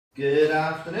Good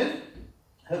afternoon.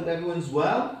 Hope everyone's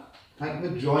well. Thank you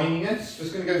for joining us.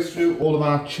 Just going to go through all of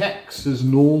our checks as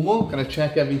normal. Going to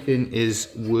check everything is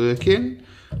working.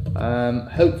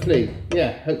 Hopefully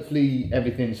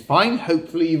everything's fine.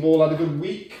 Hopefully you've all had a good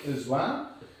week as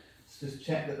well. Let's just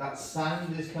check that that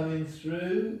sound is coming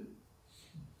through.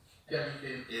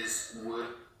 Everything is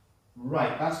working.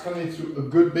 Right, that's coming through a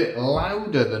good bit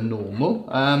louder than normal.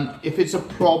 If it's a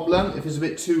problem, if it's a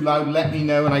bit too loud, let me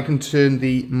know and I can turn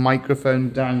the microphone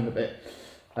down a bit.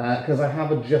 Because I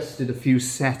have adjusted a few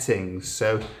settings,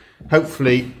 so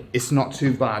hopefully it's not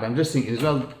too bad. I'm just thinking as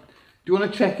well, do you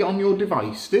want to check it on your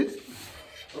device, Did?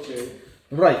 Okay.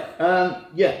 Right,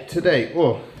 yeah, today,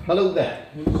 oh, hello there,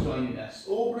 who's joining us?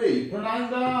 Aubrey,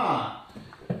 Prananda.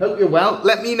 Hope you're well.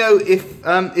 Let me know if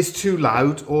it's too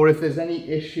loud or if there's any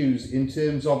issues in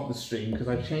terms of the stream, because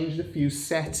I've changed a few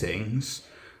settings.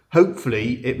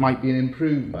 Hopefully it might be an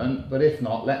improvement, but if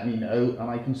not, let me know and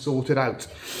I can sort it out.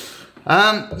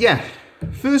 Yeah,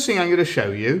 first thing I'm going to show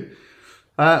you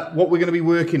what we're going to be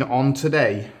working on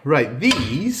today. Right,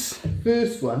 these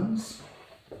first ones,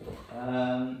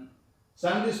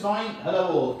 sound is fine. Hello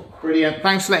all. Brilliant.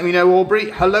 Thanks for letting me know,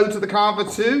 Aubrey. Hello to the carver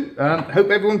too.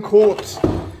 Hope everyone caught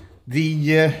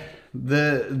the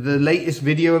latest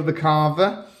video of the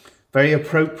carver. Very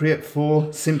appropriate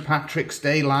for St. Patrick's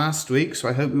Day last week. So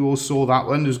I hope you all saw that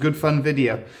one. It was a good fun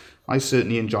video. I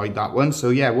certainly enjoyed that one. So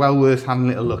yeah, well worth having a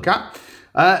little look at.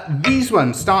 These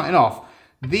ones, starting off.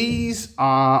 These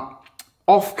are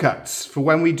offcuts for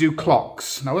when we do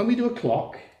clocks. Now when we do a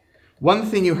clock, one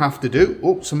thing you have to do,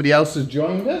 oh, somebody else has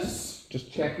joined us.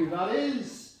 Just check who that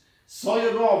is.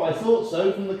 Sawyer Rob, I thought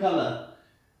so from the colour.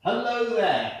 Hello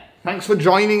there. Thanks for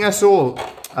joining us all.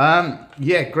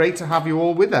 Yeah, great to have you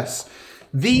all with us.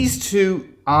 These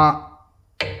two are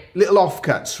little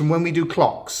offcuts from when we do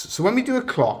clocks. So when we do a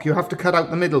clock, you have to cut out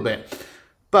the middle bit.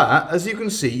 But as you can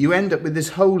see, you end up with this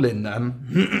hole in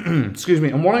them. Excuse me.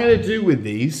 And what I'm going to do with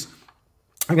these,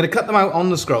 I'm going to cut them out on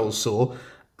the scroll saw.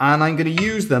 And I'm going to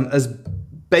use them as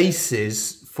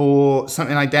bases for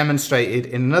something I demonstrated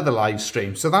in another live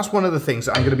stream. So that's one of the things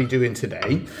that I'm going to be doing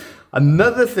today.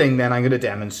 Another thing then I'm going to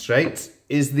demonstrate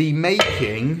is the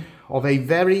making of a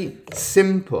very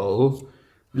simple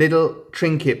little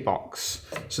trinket box.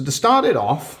 So to start it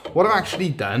off, what I've actually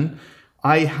done,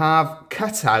 I have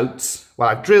cut out, well,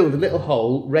 I've drilled a little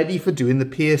hole ready for doing the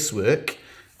pierce work.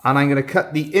 And I'm going to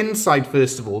cut the inside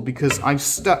first of all because I've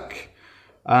stuck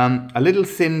a little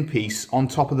thin piece on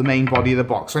top of the main body of the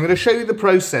box. So I'm going to show you the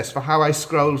process for how I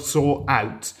scroll saw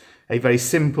out a very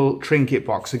simple trinket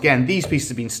box. Again, these pieces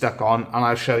have been stuck on and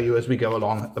I'll show you as we go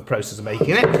along the process of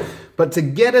making it. But to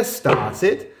get us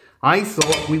started, I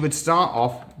thought we would start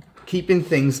off keeping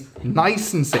things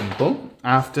nice and simple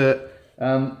after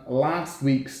last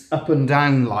week's up and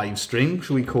down live stream,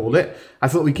 shall we call it. I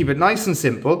thought we'd keep it nice and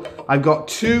simple. I've got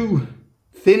two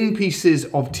thin pieces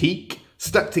of teak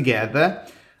stuck together,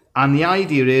 and the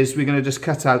idea is we're going to just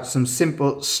cut out some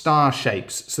simple star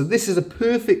shapes. So this is a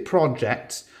perfect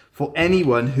project for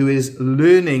anyone who is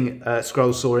learning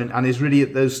scroll sawing and is really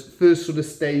at those first sort of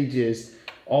stages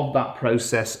of that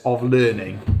process of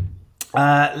learning.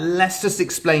 Let's just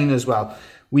explain as well.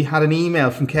 We had an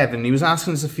email from Kevin. He was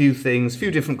asking us a few things, a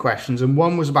few different questions, and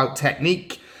one was about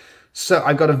technique. So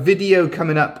I've got a video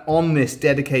coming up on this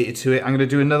dedicated to it. I'm going to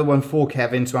do another one for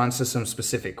Kevin to answer some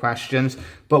specific questions.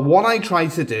 But what I try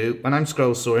to do when I'm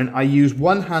scroll sawing, I use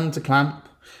one hand to clamp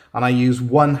and I use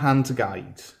one hand to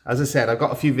guide. As I said, I've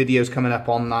got a few videos coming up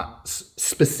on that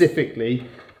specifically,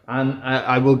 and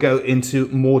I will go into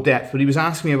more depth. But he was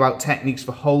asking me about techniques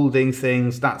for holding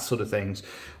things, that sort of things.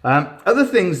 Other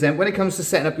things then, when it comes to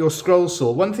setting up your scroll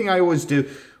saw, one thing I always do,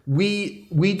 we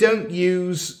don't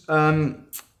use...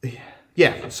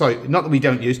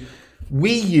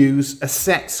 we use a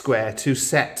set square to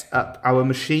set up our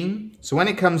machine. So when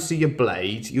it comes to your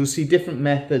blade, you'll see different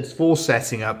methods for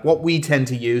setting up. What we tend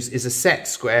to use is a set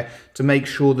square to make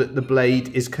sure that the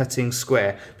blade is cutting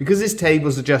square. Because this table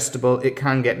is adjustable, it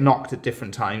can get knocked at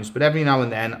different times, but every now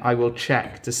and then I will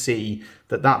check to see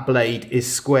that that blade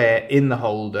is square in the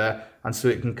holder, and so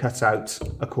it can cut out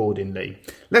accordingly.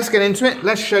 Let's get into it.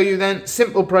 Let's show you then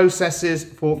simple processes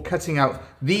for cutting out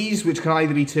these, which can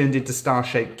either be turned into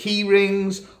star-shaped key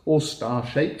rings or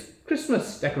star-shaped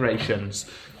Christmas decorations.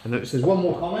 And there's one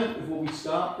more comment before we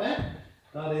start there.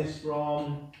 That is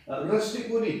from Rustic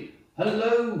Woody.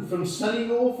 Hello from sunny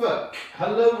Norfolk.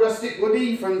 Hello Rustic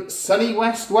Woody from sunny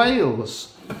West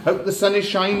Wales. Hope the sun is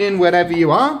shining wherever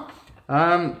you are.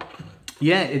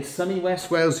 Yeah, it's sunny West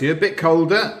Wales here, a bit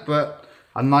colder, but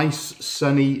a nice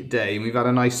sunny day. And we've had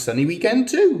a nice sunny weekend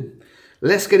too.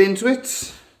 Let's get into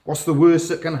it. What's the worst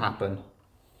that can happen?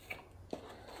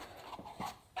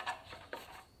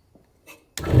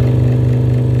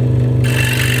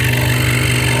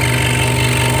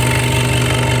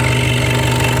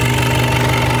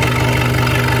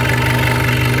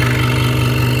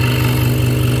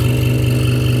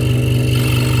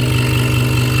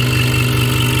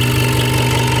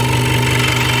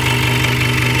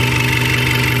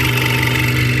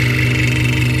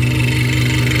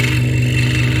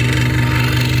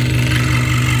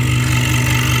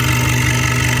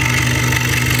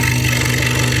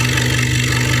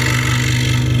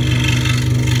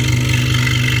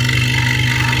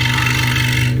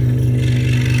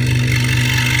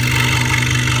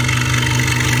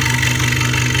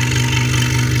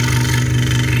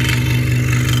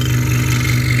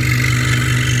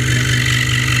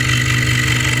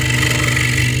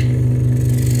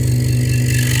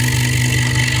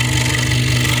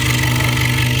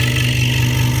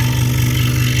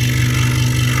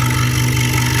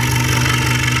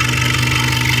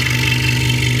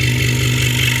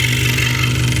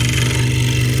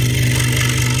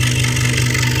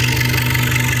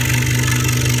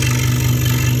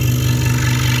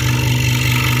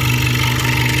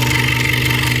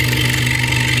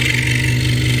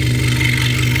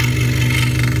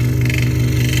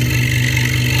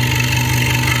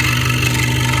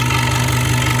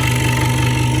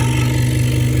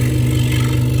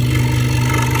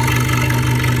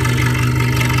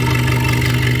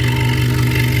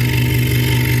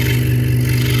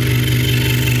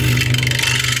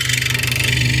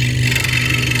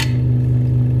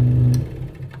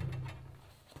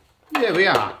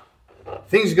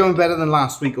 Things are going better than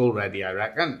last week already, I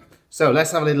reckon. So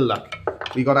let's have a little look.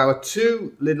 We got our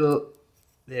two little,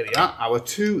 there we are, our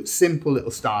two simple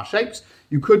little star shapes.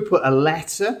 You could put a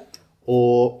letter,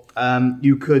 or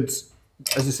you could,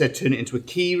 as I said, turn it into a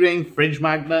key ring, fridge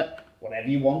magnet, whatever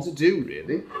you want to do,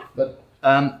 really. But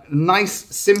nice,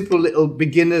 simple little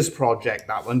beginner's project,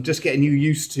 that one, just getting you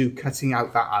used to cutting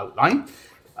out that outline.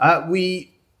 We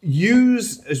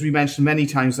use, as we mentioned many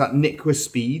times, that Nickwa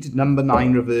Speed number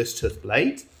 9 reverse tooth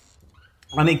blade,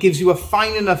 and it gives you a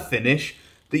fine enough finish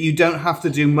that you don't have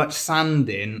to do much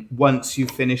sanding once you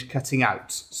finish cutting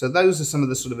out. So those are some of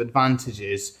the sort of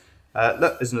advantages.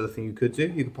 Look, there's another thing you could do.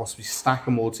 You could possibly stack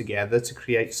them all together to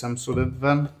create some sort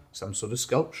of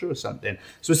sculpture or something.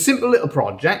 So a simple little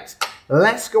project.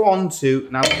 Let's go on to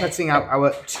now cutting out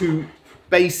our two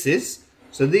bases.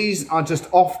 So these are just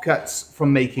offcuts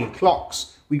from making clocks.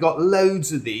 We got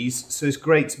loads of these, so it's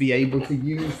great to be able to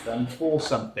use them for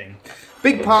something.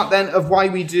 Big part then of why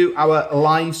we do our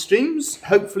live streams.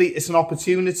 Hopefully it's an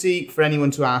opportunity for anyone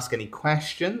to ask any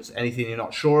questions, anything you're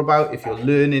not sure about, if you're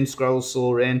learning scroll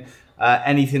sawing,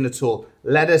 anything at all.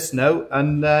 Let us know,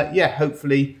 and yeah,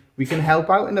 hopefully we can help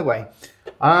out in a way.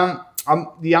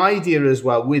 The idea as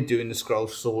well with doing the scroll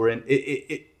sawing,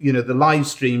 you know, the live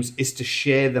streams is to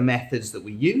share the methods that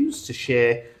we use, to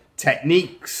share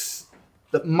techniques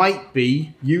that might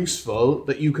be useful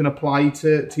that you can apply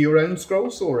to your own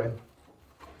scroll sawing.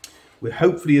 We're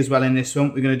hopefully as well in this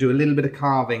one, we're going to do a little bit of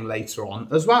carving later on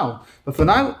as well. But for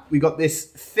now, we got this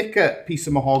thicker piece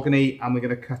of mahogany and we're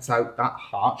going to cut out that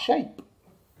heart shape.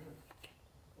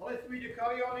 Let's read your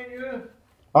carry on in here.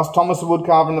 That's Thomas the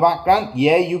woodcarver in the background.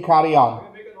 Yeah, you carry on.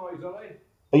 I'm going to make a noise, are I?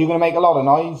 Are you going to make a lot of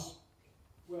noise?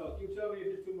 Well, you tell me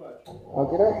if it's too much.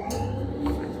 Okay.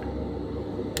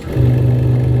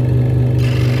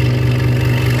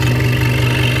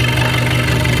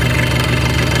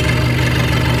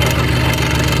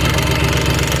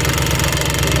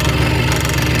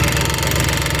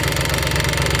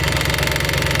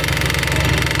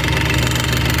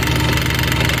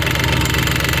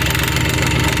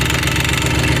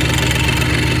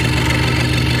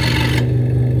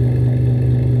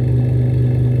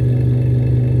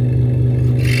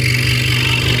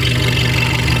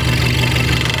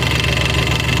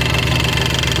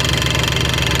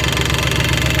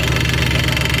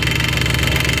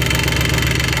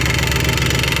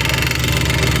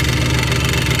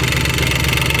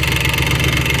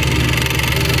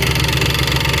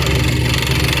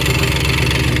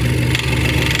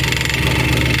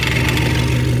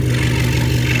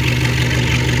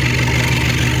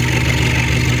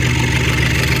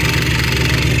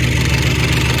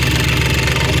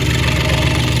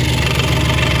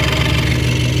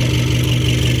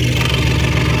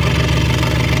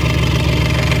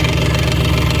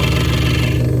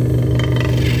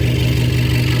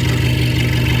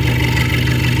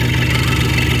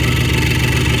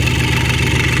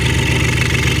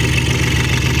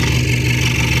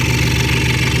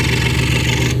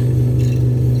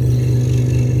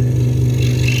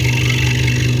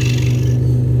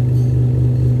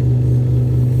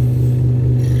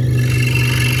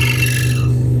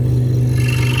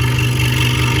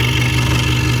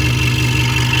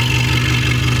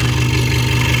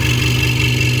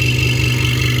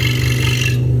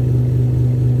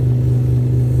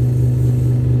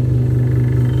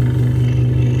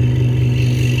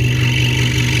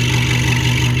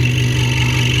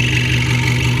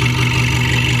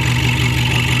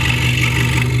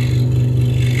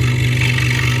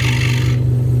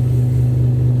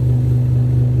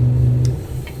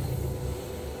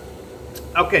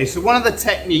 Okay, so one of the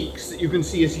techniques that you can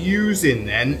see us using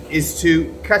then is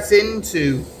to cut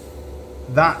into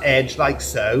that edge like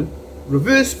so,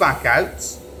 reverse back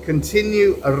out,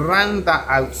 continue around that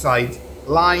outside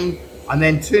line, and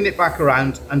then turn it back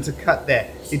around and to cut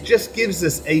there. It just gives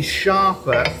us a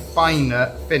sharper,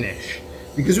 finer finish.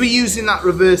 Because we're using that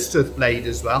reverse tooth blade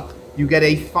as well, you get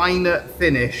a finer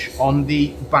finish on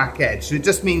the back edge. So it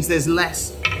just means there's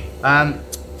less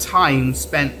time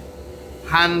spent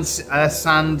hand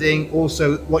sanding,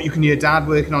 also what you can hear Dad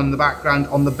working on in the background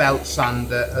on the belt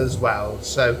sander as well.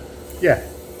 So yeah,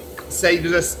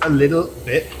 saves us a little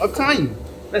bit of time.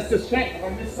 Let's just check if I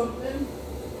missed something.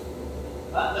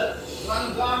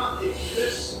 It's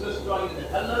Chris just joining us.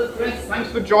 Hello Chris, thanks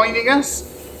for joining us.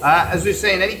 As we're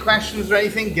saying, any questions or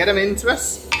anything, get them into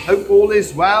us. Hope all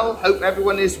is well, hope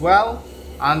everyone is well,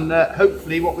 and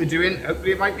hopefully what we're doing,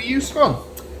 hopefully it might be useful.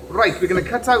 Right, we're going to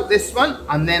cut out this one,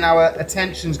 and then our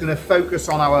attention is going to focus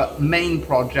on our main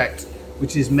project,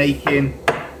 which is making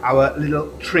our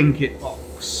little trinket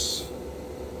box.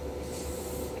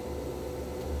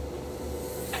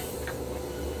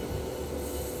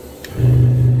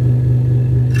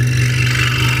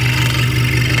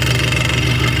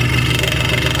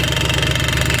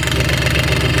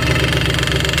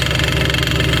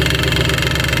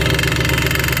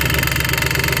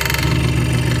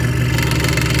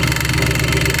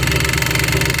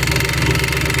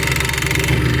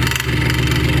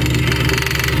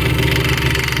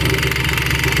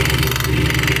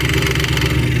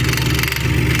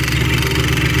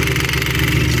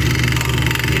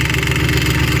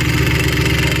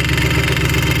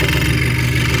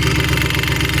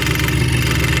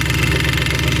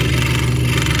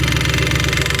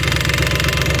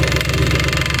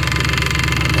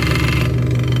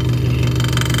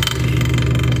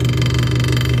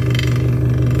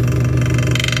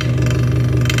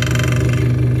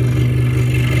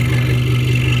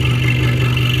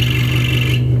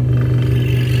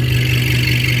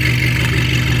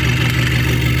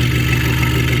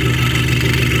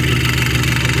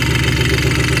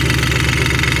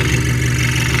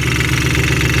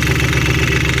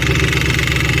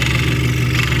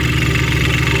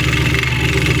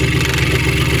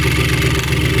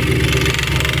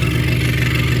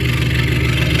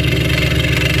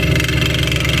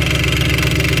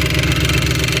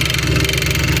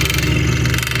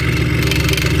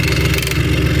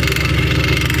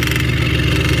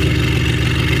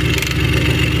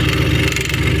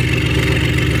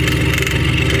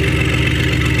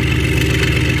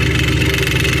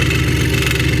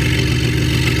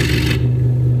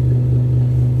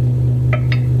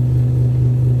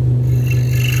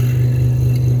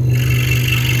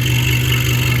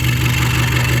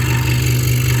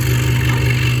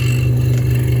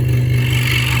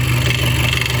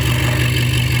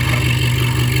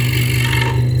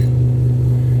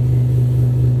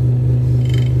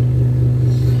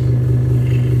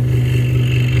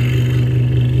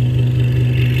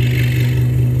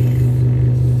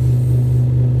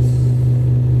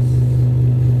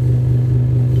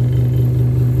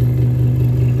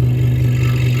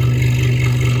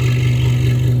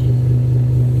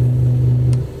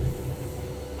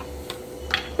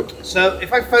 So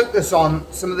if I focus on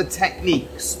some of the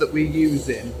techniques that we're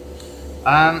using,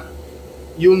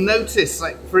 you'll notice,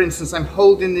 like for instance, I'm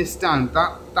holding this down,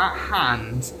 that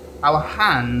hand, our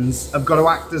hands have got to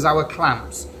act as our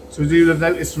clamps. So you'll have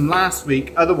noticed from last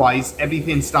week, otherwise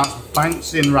everything starts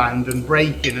bouncing around and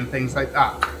breaking and things like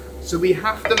that. So we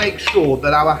have to make sure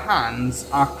that our hands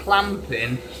are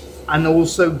clamping and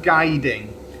also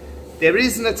guiding. There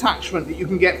is an attachment that you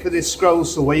can get for this scroll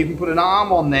saw where you can put an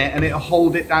arm on there and it'll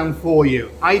hold it down for you.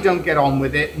 I don't get on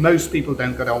with it. Most people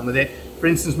don't get on with it. For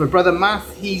instance, my brother Matt,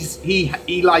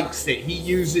 he likes it. He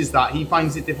uses that. He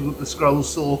finds it difficult to scroll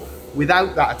saw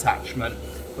without that attachment.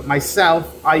 But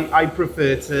myself, I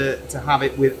prefer to have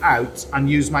it without and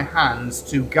use my hands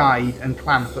to guide and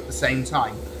clamp at the same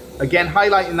time. Again,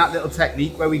 highlighting that little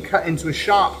technique where we cut into a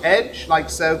sharp edge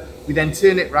like so. We then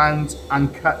turn it round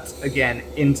and cut again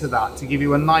into that to give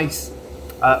you a nice,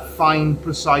 fine,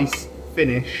 precise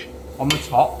finish on the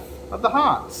top of the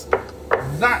hearts.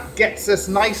 That gets us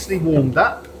nicely warmed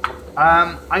up.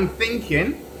 I'm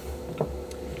thinking,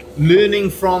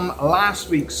 learning from last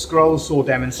week's scroll saw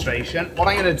demonstration, what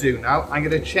I'm going to do now, I'm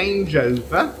going to change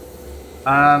over.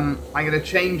 I'm going to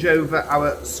change over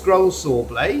our scroll saw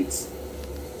blades.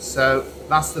 So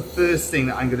that's the first thing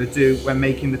that I'm going to do when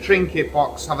making the trinket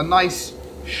box. Have a nice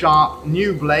sharp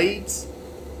new blades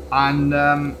and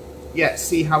yeah,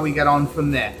 see how we get on from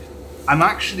there. I'm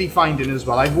actually finding as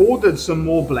well, I've ordered some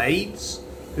more blades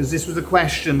because this was a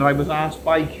question that I was asked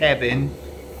by Kevin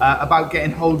about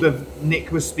getting hold of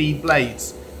Nikwa Speed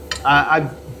blades.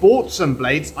 I've bought some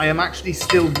blades. I am actually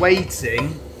still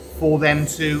waiting for them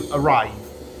to arrive.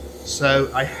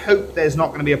 So I hope there's not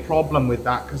going to be a problem with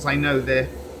that, because I know they're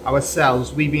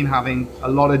ourselves, we've been having a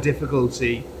lot of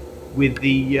difficulty with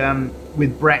the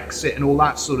with Brexit and all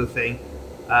that sort of thing.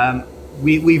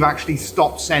 We've actually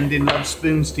stopped sending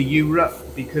Lovespoons to Europe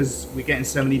because we're getting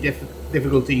so many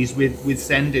difficulties with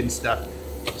sending stuff.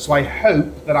 So I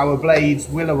hope that our blades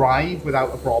will arrive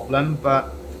without a problem,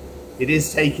 but it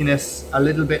is taking us a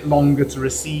little bit longer to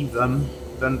receive them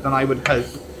than I would hope.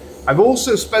 I've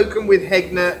also spoken with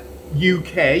Hegner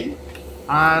UK,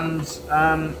 and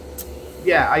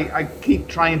yeah, I keep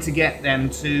trying to get them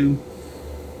to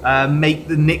make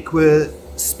the Nikwa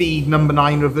Speed number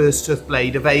 9 reverse tooth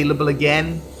blade available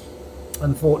again.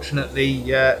 Unfortunately,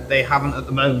 they haven't at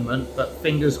the moment, but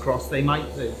fingers crossed they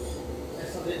might do.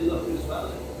 Let's have a little look as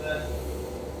well.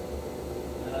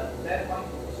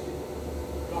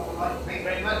 Thank you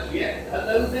very much. Yeah,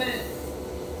 hello there.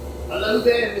 Hello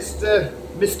there,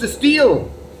 Mr.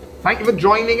 Steele. Thank you for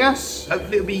joining us.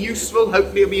 Hopefully it'll be useful.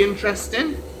 Hopefully it'll be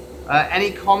interesting.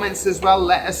 Any comments as well,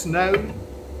 let us know.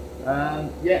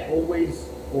 Yeah,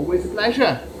 always a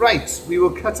pleasure. Right, we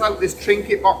will cut out this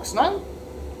trinket box now.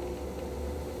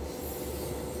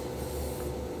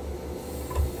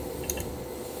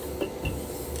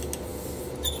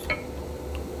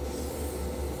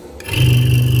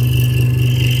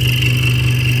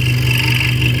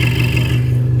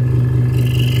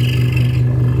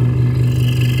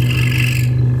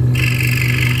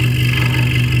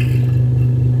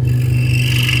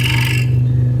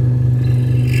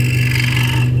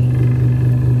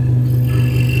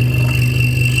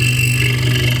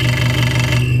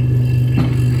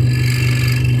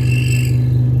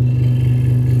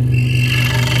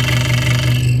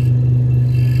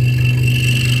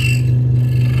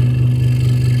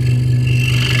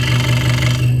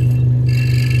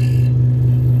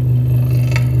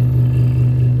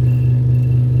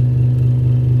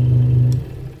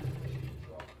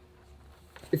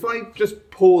 If I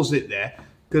just pause it there,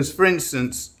 because for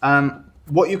instance,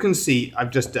 what you can see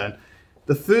I've just done,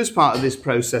 the first part of this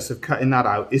process of cutting that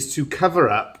out is to cover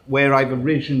up where I've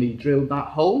originally drilled that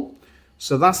hole.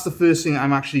 So that's the first thing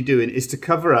I'm actually doing, is to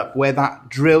cover up where that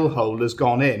drill hole has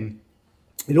gone in.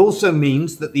 It also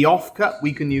means that the offcut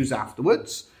we can use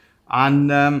afterwards.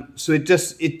 And so it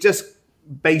just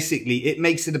basically, it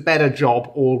makes it a better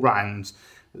job all round.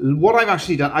 What I've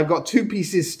actually done, I've got two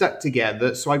pieces stuck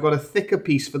together. So I've got a thicker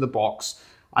piece for the box,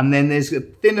 and then there's a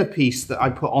thinner piece that I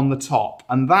put on the top,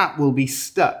 and that will be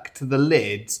stuck to the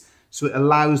lids. So it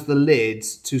allows the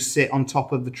lids to sit on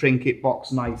top of the trinket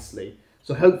box nicely.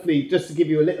 So hopefully, just to give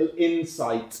you a little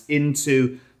insight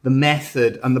into the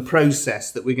method and the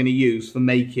process that we're going to use for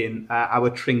making our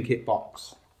trinket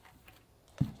box.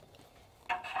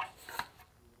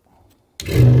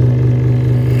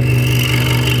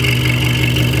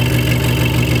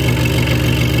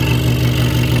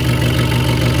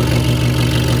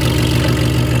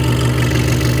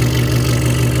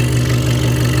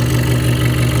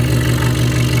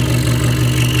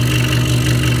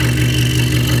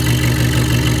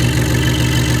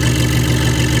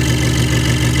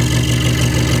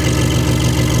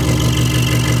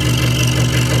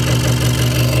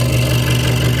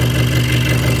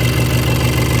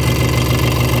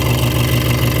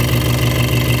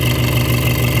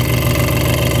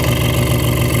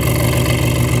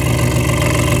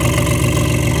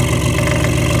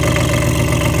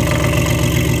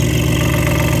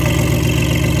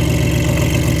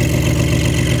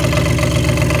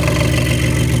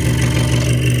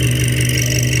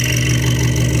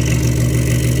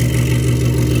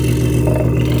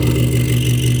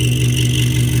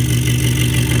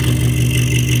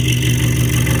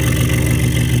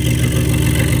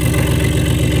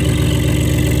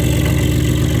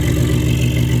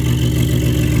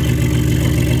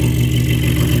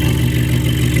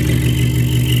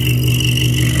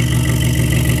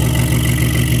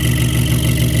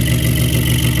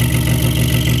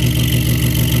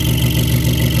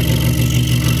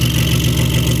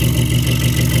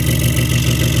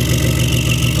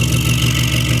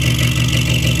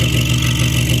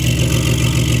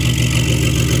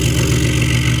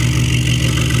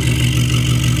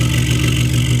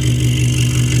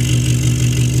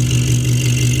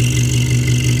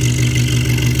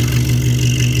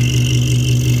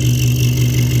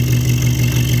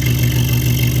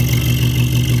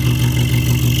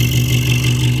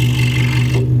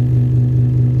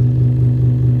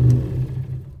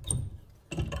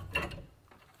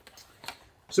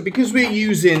 So because we're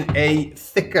using a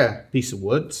thicker piece of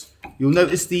wood, you'll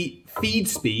notice the feed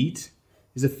speed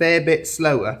is a fair bit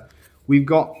slower. We've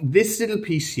got this little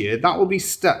piece here that will be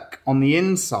stuck on the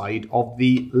inside of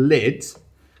the lid,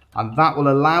 and that will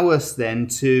allow us then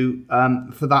to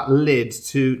for that lid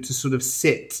to sort of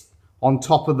sit on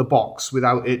top of the box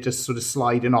without it just sort of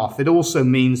sliding off. It also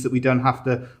means that we don't have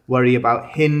to worry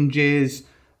about hinges.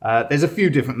 There's a few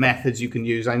different methods you can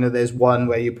use. I know there's one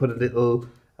where you put a little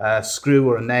screw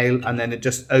or a nail and then it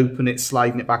just open it,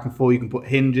 sliding it back and forth. You can put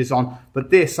hinges on.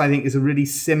 But this, I think, is a really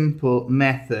simple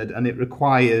method, and it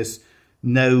requires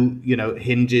no,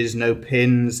 hinges, no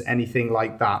pins, anything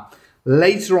like that.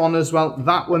 Later on as well,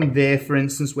 that one there, for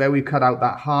instance, where we cut out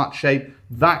that heart shape,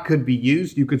 that could be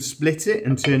used. You could split it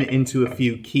and turn it into a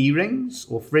few key rings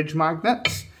or fridge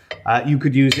magnets. You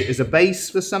could use it as a base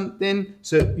for something.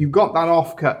 So you've got that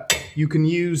offcut, you can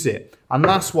use it. And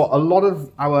that's what a lot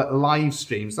of our live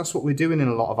streams, that's what we're doing in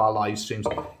a lot of our live streams,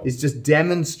 is just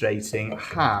demonstrating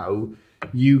how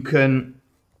you can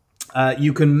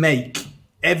make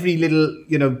every little,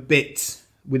 bit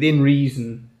within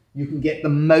reason. You can get the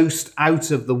most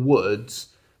out of the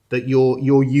woods that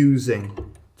you're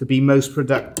using to be most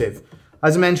productive.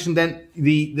 As I mentioned then,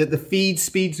 the feed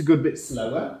speed's a good bit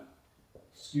slower.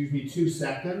 Excuse me 2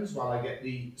 seconds while I get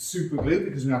the super glue,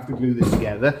 because we have to glue this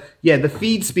together. Yeah, the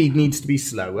feed speed needs to be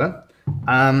slower.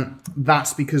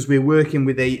 That's because we're working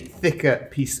with a thicker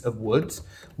piece of wood.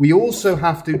 We also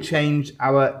have to change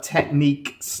our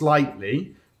technique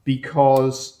slightly,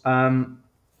 because the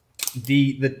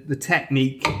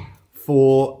technique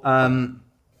for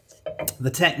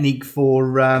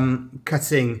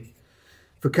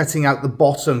cutting out the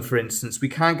bottom, for instance, we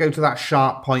can't go to that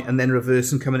sharp point and then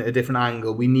reverse and come in at a different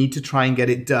angle. We need to try and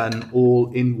get it done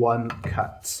all in one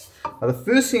cut. Now, the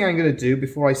first thing I'm going to do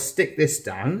before I stick this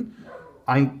down,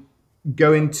 I'm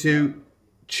going to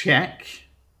check.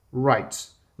 Right,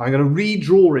 now I'm going to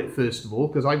redraw it first of all,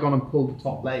 because I've gone and pulled the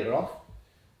top layer off.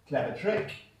 Clever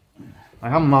trick. I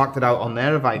haven't marked it out on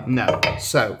there, have I? No.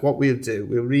 So what we'll do,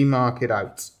 we'll remark it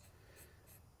out.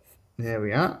 There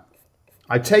we are.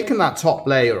 I've taken that top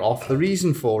layer off. The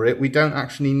reason for it, we don't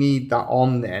actually need that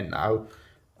on there now.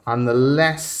 And the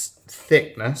less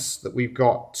thickness that we've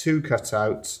got to cut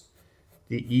out,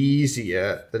 the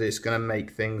easier that it's going to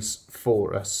make things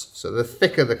for us. So the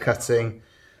thicker the cutting,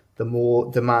 the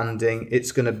more demanding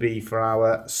it's going to be for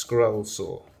our scroll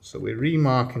saw. So we're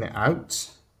remarking it out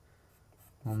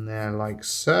on there like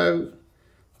so.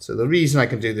 So the reason I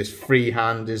can do this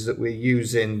freehand is that we're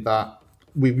using the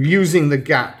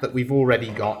gap that we've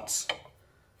already got,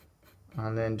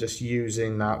 and then just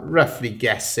using that, roughly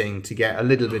guessing, to get a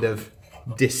little bit of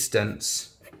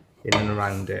distance in and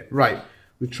around it. Right,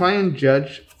 we try and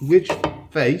judge which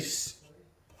face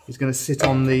is going to sit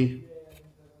on the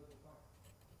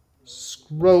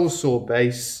scroll saw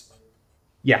base.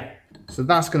 Yeah, so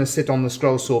that's going to sit on the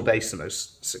scroll saw base the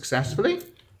most successfully.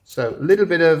 So a little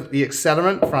bit of the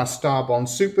accelerant for our Starbond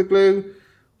super glue,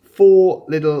 4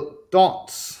 little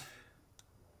dots,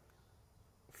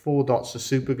 4 dots of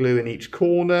super glue in each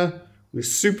corner. We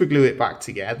super glue it back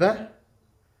together.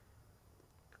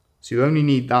 So you only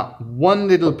need that one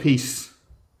little piece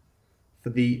for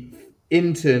the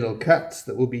internal cuts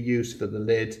that will be used for the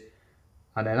lid,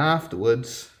 and then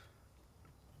afterwards.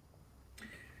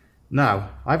 Now,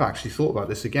 I've actually thought about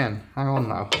this again. Hang on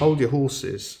now, hold your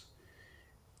horses.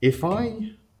 If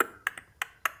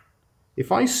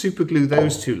I super glue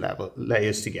those 2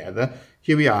 layers together,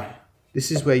 here we are.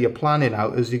 This is where you're planning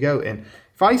out as you go in.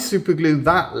 If I super glue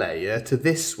that layer to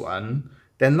this one,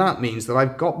 then that means that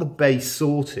I've got the base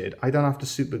sorted. I don't have to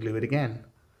super glue it again.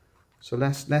 So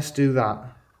let's do that.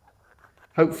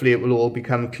 Hopefully it will all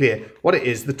become clear. What it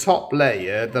is, the top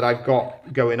layer that I've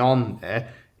got going on there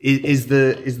is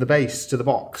the base to the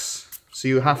box. So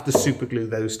you have to super glue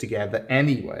those together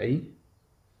anyway.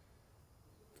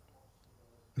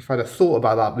 If I'd have thought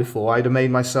about that before, I'd have made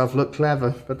myself look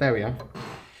clever, but there we are.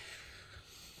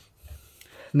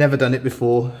 Never done it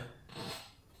before.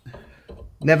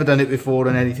 Never done it before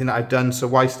in anything that I've done, so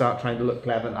why start trying to look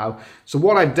clever now? So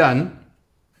what I've done,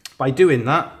 by doing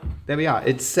that, there we are.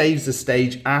 It saves the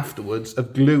stage afterwards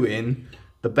of gluing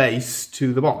the base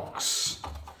to the box.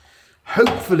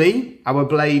 Hopefully, our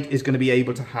blade is going to be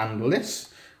able to handle this.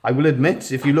 I will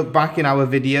admit, if you look back in our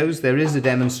videos, there is a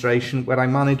demonstration where I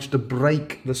managed to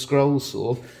break the scroll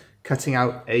saw, cutting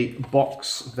out a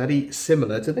box very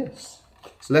similar to this.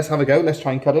 So let's have a go, let's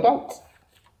try and cut it out.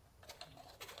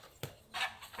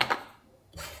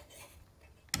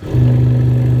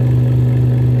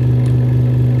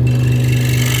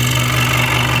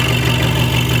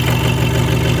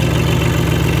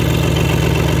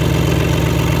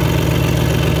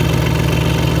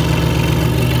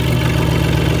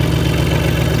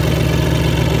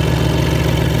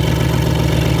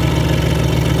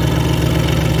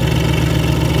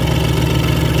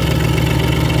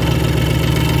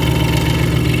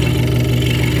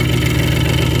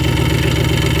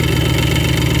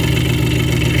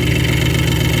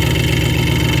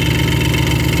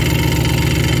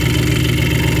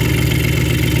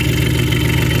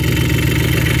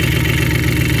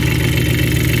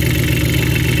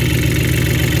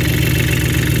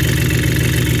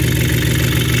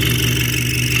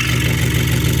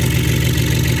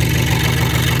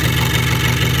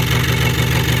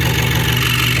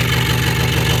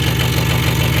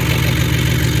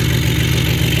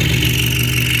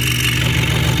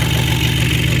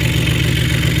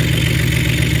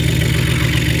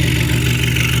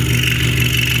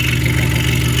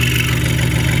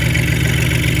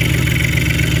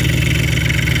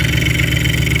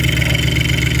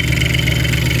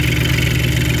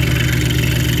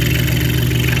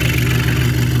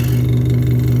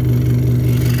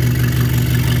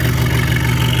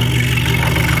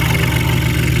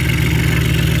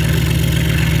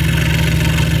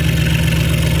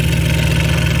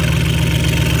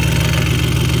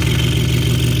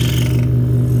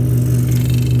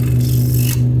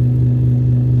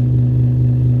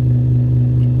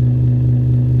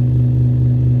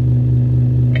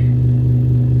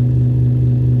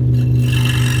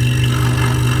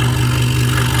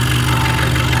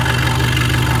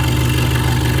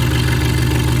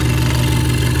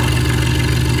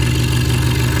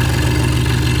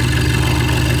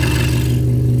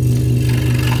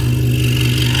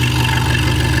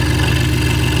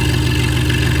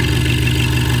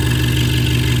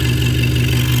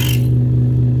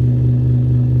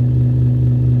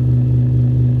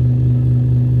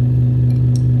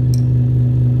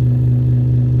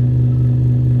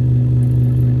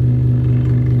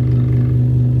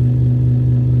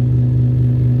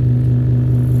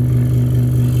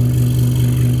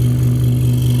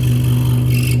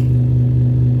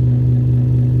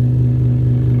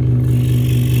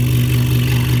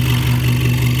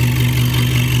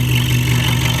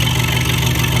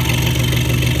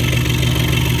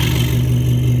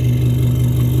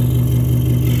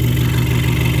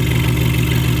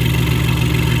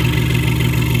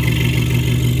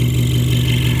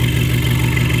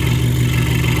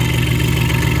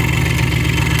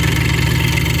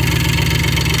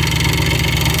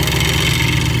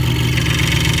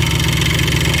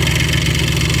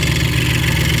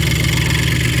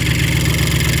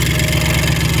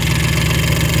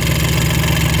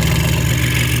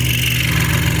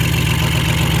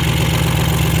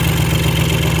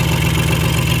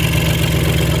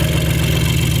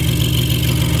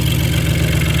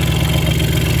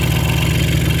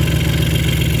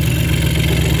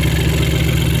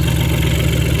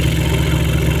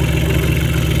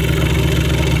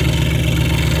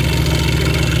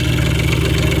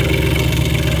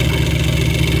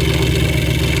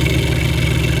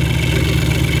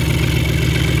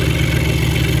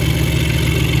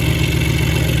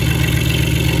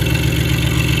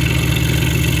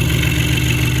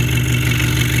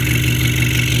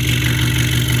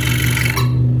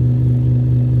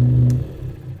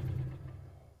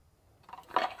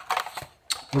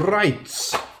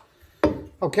 Right.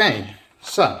 Okay,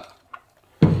 so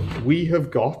we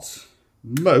have got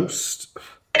most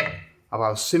of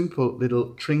our simple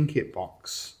little trinket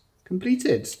box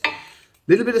completed. A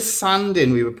little bit of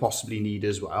sanding we would possibly need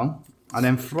as well. And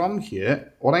then from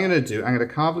here, what I'm going to do, I'm going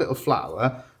to carve a little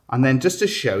flower. And then just to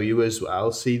show you as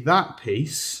well, see that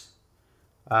piece,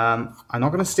 I'm not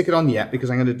going to stick it on yet because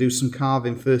I'm going to do some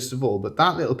carving first of all. But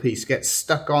that little piece gets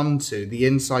stuck onto the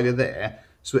inside of there.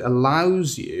 So it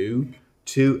allows you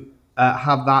to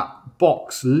have that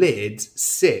box lid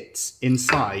sit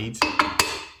inside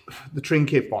the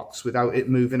trinket box without it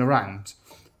moving around.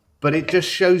 But it just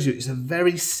shows you it's a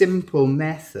very simple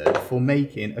method for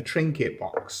making a trinket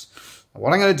box.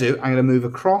 What I'm going to do, I'm going to move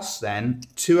across then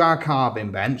to our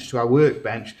carving bench, to our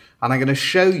workbench, and I'm going to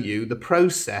show you the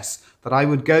process that I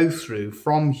would go through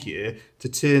from here to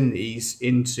turn these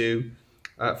into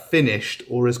finished,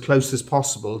 or as close as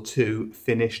possible to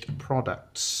finished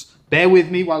products. Bear with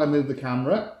me while I move the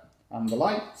camera and the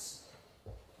lights,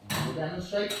 and we'll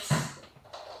demonstrate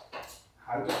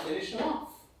how to finish them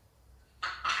off.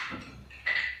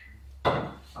 And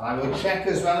I will check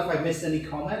as well if I missed any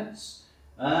comments.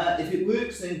 If it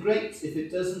works, then great. If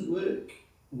it doesn't work,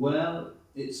 well,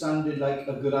 it sounded like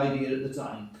a good idea at the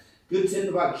time. Good tip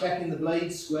about checking the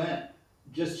blade square.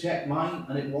 Just check mine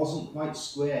and it wasn't quite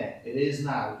square. It is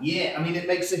now. Yeah, I mean, it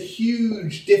makes a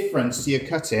huge difference to your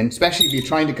cutting, especially if you're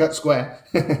trying to cut square.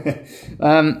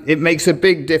 It makes a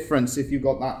big difference if you've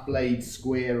got that blade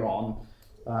square on.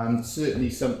 Certainly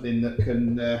something that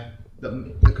can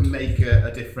make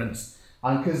a difference.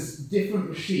 And because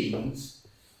different machines,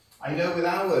 I know with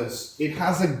ours, it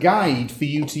has a guide for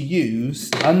you to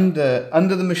use. Under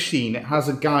the machine, it has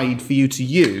a guide for you to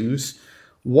use.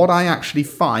 What I actually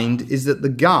find is that the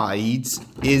guide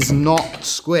is not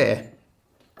square.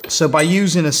 So by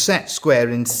using a set square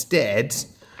instead,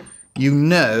 you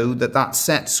know that that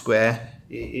set square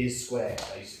is square,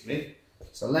 basically.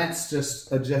 So let's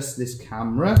just adjust this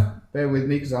camera. Bear with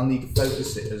me because I'll need to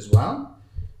focus it as well.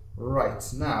 Right,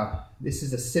 now, this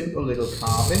is a simple little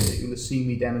carving that you'll have seen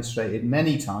me demonstrated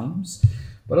many times.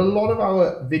 But a lot of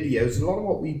our videos, a lot of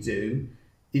what we do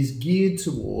is geared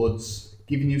towards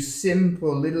giving you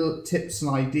simple little tips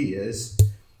and ideas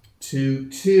to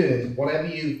turn whatever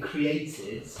you've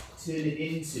created, turn it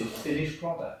into finished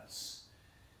products.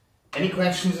 Any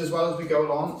questions as well as we go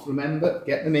along? Remember,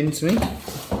 get them into me.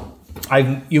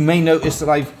 You may notice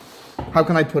that how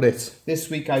can I put it? This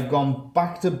week I've gone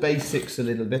back to basics a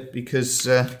little bit because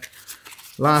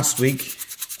last week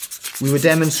we were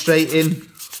demonstrating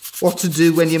what to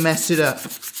do when you mess it up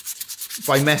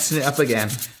by messing it up again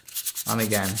and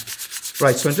again.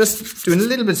 Right, so I'm just doing a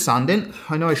little bit of sanding.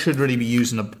 I know I should really be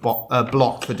using a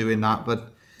block for doing that,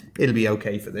 but it'll be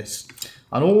okay for this.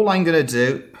 And all I'm going to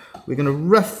do, we're going to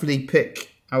roughly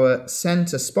pick our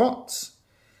center spots.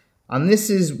 And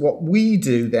this is what we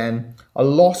do then, a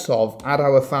lot of at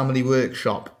our family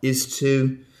workshop, is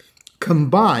to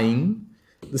combine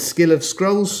the skill of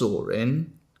scroll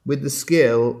sawing with the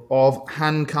skill of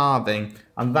hand carving.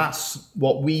 And that's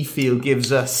what we feel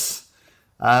gives us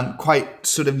quite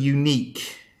sort of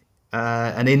unique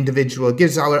and individual,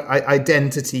 gives our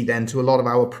identity then to a lot of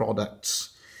our products.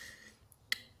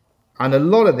 And a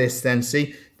lot of this then,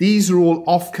 see, these are all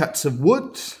offcuts of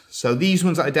wood. So these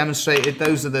ones that I demonstrated,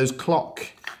 those are those clock,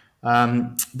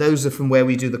 those are from where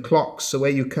we do the clocks. So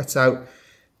where you cut out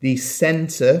the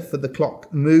center for the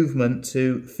clock movement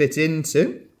to fit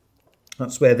into,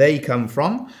 that's where they come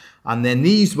from. And then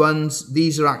these ones,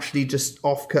 these are actually just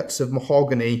offcuts of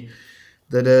mahogany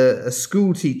that a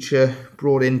school teacher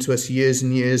brought into us years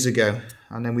and years ago.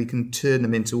 And then we can turn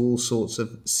them into all sorts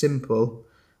of simple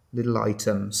little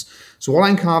items. So what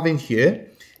I'm carving here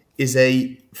is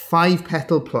a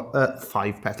five-petaled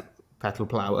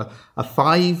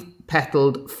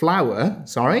flower,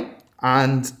 sorry.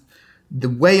 And the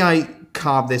way I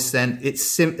carve this then,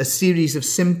 it's a series of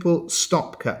simple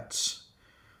stop cuts.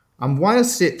 And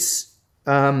whilst it's,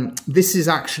 this is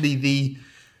actually the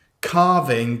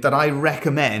carving that I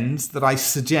recommend, that I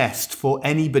suggest for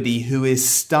anybody who is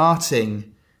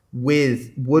starting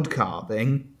with wood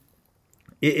carving,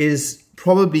 it is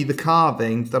probably the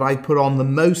carving that I put on the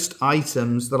most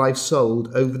items that I've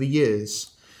sold over the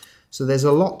years. So there's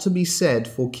a lot to be said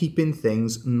for keeping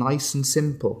things nice and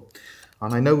simple.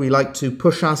 And I know we like to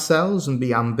push ourselves and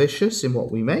be ambitious in what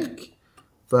we make,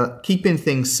 but keeping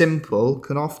things simple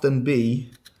can often be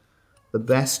the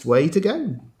best way to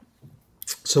go.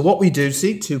 So what we do,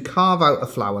 see, to carve out a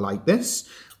flower like this,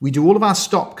 we do all of our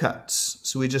stop cuts.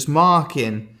 So we're just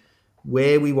marking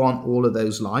where we want all of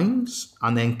those lines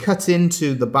and then cut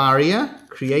into the barrier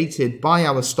created by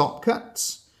our stop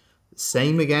cuts,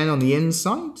 Same again on the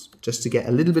inside, just to get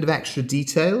a little bit of extra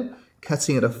detail,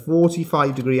 cutting at a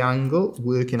 45-degree angle,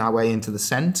 working our way into the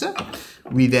center.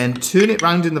 We then turn it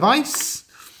round in the vise.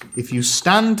 If you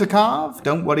stand to carve,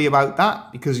 don't worry about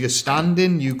that, because you're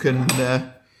standing, you can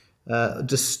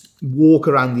just walk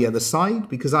around the other side.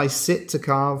 Because I sit to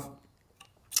carve,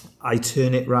 I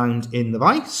turn it round in the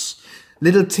vise.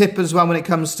 Little tip as well when it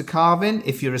comes to carving,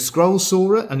 if you're a scroll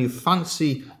sawer and you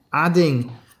fancy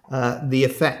adding the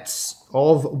effects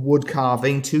of wood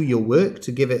carving to your work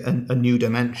to give it a new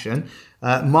dimension,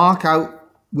 mark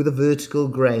out with a vertical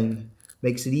grain.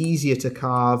 Makes it easier to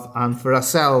carve, and for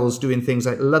ourselves doing things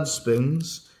like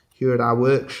Lovespoons here at our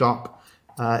workshop,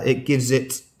 it gives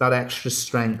it that extra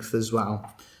strength as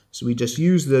well. So we just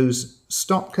use those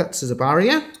stop cuts as a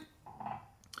barrier,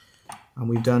 and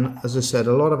we've done, as I said,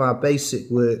 a lot of our basic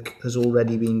work has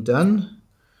already been done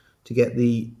to get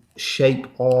the shape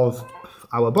of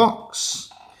our box.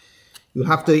 You'll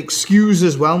have to excuse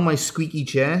as well my squeaky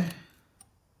chair.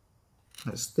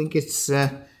 I think it's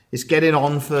getting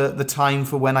on for the time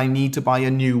for when I need to buy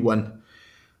a new one.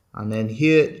 And then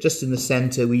here, just in the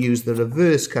center, we use the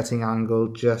reverse cutting angle,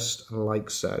 just like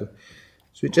so.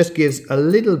 So it just gives a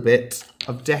little bit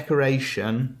of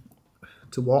decoration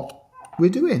to what we're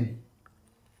doing.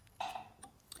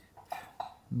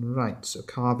 Right, so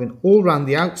carving all around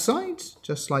the outside,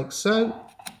 just like so.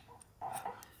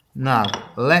 Now,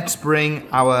 let's bring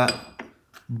our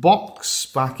box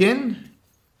back in.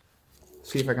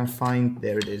 See if I can find,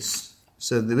 there it is.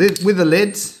 So with the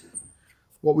lid,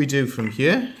 what we do from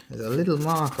here, there's a little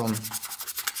mark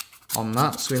on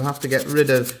that, so we'll have to get rid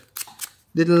of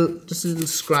just a little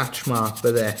scratch mark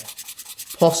there,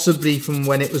 possibly from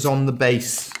when it was on the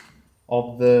base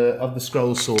of the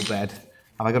scroll saw bed.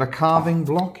 Have I got a carving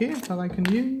block here that I can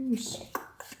use?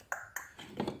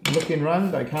 Looking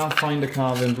around, I can't find a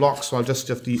carving block, so I'll just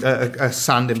have to a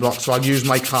sanding block, so I'll use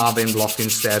my carving block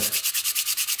instead.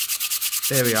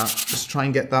 There we are. Just try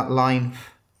and get that line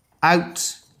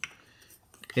out.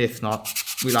 If not,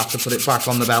 we'll have to put it back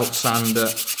on the belt sander.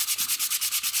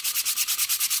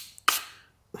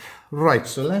 Right,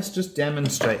 so let's just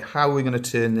demonstrate how we're going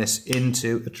to turn this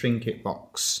into a trinket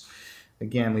box.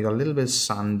 Again, we've got a little bit of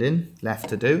sanding left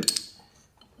to do.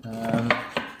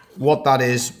 What that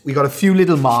is, we got a few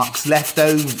little marks left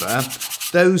over.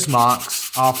 Those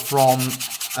marks are from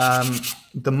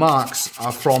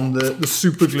the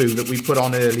super glue that we put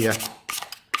on earlier.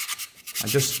 I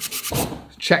just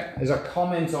check, there's a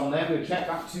comment on there, we'll check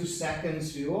that 2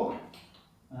 seconds for you all.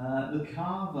 The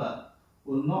carver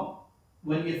will not,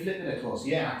 when you flip it across,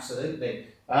 yeah, absolutely.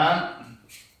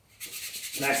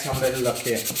 Let's have a little look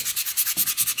here.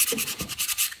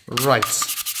 Right.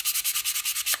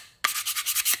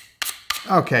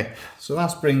 Okay, so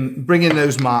that's bringing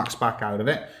those marks back out of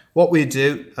it. What we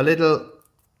do, a little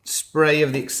spray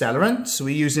of the accelerant. So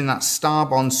we're using that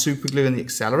Starbond super glue and the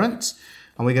accelerant.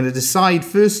 And we're going to decide,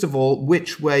 first of all,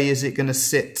 which way is it going to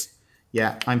sit.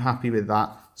 Yeah, I'm happy with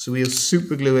that. So we'll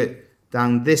super glue it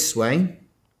down this way.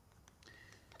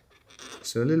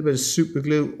 So a little bit of super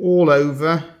glue all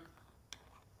over,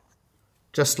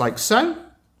 just like so.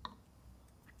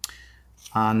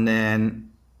 And then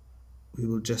we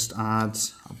will just add,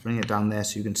 I'll bring it down there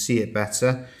so you can see it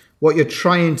better. What you're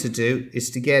trying to do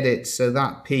is to get it so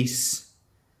that piece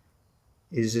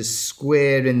is as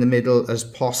square in the middle as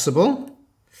possible.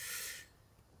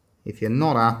 If you're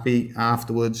not happy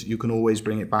afterwards, you can always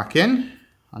bring it back in.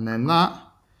 And then that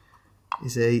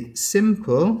is a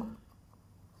simple,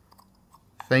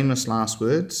 famous last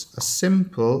words, a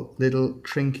simple little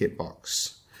trinket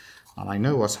box. And I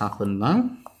know what's happened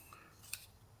now.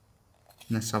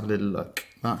 Let's have a little look.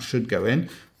 That should go in.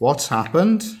 What's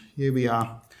happened? Here we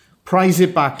are. Prise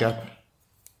it back up.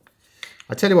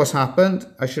 I tell you what's happened.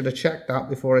 I should have checked that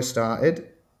before I started.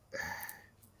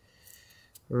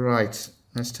 Right,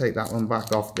 let's take that one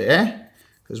back off there.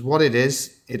 Because what it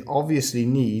is, it obviously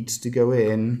needs to go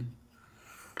in.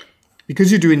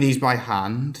 Because you're doing these by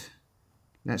hand,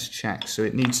 let's check. So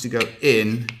it needs to go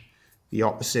in the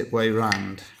opposite way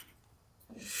round.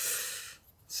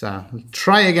 So we'll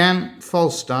try again,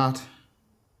 false start.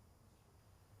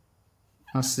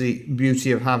 That's the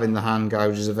beauty of having the hand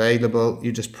gouges available.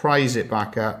 You just prise it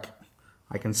back up.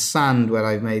 I can sand where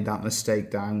I've made that mistake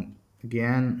down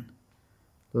again.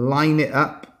 Line it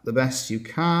up the best you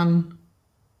can.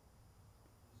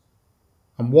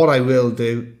 And what I will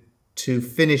do to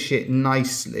finish it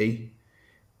nicely,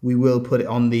 we will put it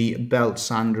on the belt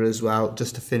sander as well,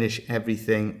 just to finish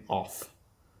everything off.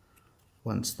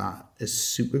 Once that is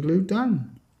super glued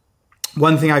down.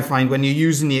 One thing I find when you're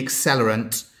using the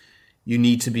accelerant, you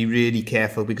need to be really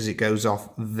careful because it goes off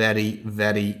very,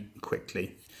 very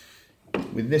quickly.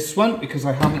 With this one, because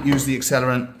I haven't used the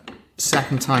accelerant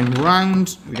second time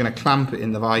round, we're going to clamp it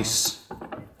in the vise.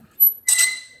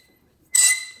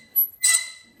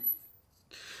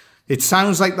 It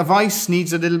sounds like the vise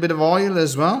needs a little bit of oil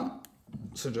as well.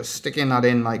 So just sticking that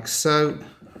in like so.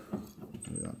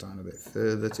 Move that down a bit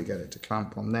further to get it to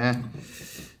clamp on there.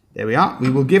 There we are. We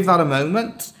will give that a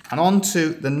moment and on to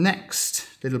the next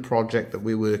little project that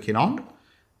we're working on.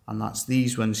 And that's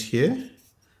these ones here.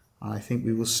 And I think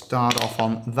we will start off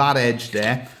on that edge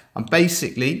there. And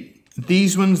basically,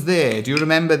 these ones there, do you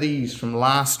remember these from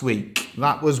last week?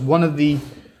 That was one of the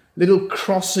little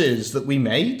crosses that we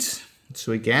made.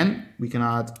 So again, we can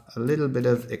add a little bit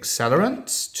of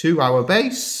accelerant to our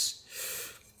base.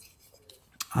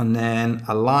 And then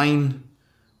a line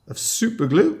of super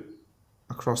glue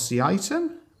across the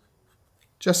item.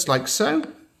 Just like so.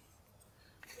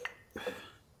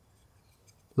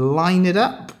 Line it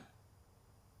up.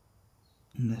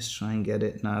 And let's try and get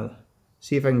it now.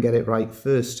 See if I can get it right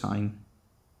first time.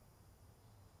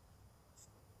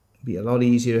 It'll be a lot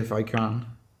easier if I can.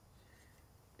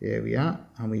 There we are.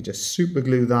 And we just super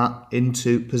glue that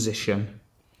into position.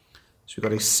 So we've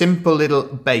got a simple little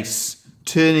base,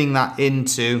 turning that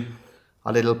into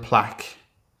a little plaque.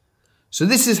 So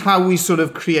this is how we sort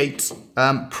of create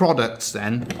products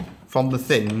then from the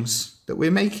things that we're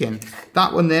making.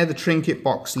 That one there, the trinket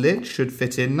box lid, should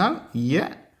fit in now.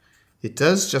 Yeah. It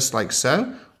does, just like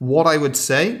so. What I would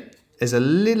say is a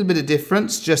little bit of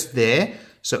difference just there.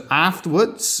 So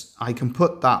afterwards, I can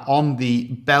put that on the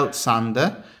belt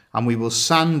sander and we will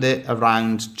sand it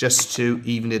around just to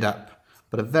even it up.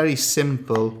 But a very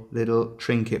simple little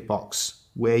trinket box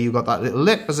where you've got that little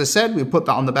lip. As I said, we'll put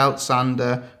that on the belt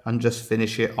sander and just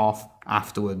finish it off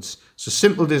afterwards. So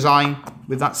simple design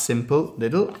with that simple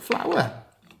little flower.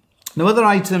 Now other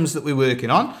items that we're working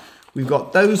on, we've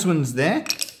got those ones there.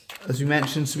 As we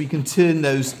mentioned, so we can turn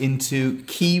those into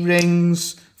key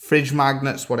rings, fridge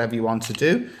magnets, whatever you want to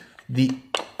do. The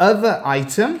other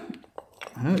item,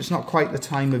 I know it's not quite the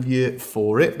time of year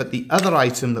for it, but the other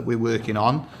item that we're working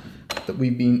on, that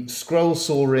we've been scroll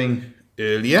sawing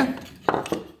earlier,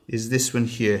 is this one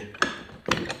here.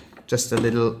 Just a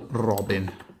little robin.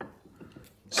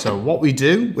 So what we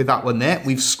do with that one there,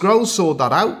 we've scroll sawed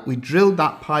that out, we drilled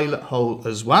that pilot hole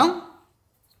as well.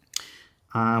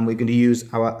 And we're going to use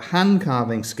our hand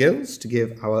carving skills to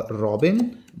give our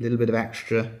robin a little bit of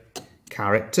extra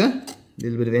character, a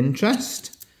little bit of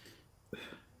interest.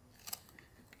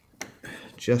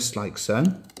 Just like so.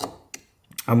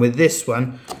 And with this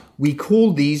one, we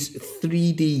call these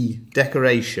 3D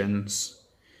decorations.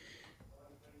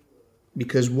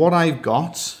 Because what I've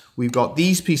got, we've got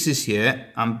these pieces here.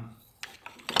 And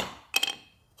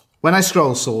when I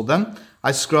scroll saw them,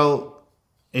 I scroll,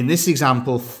 in this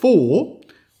example, 4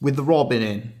 with the robin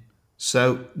in.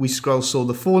 So we scroll saw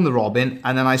the 4 and the robin,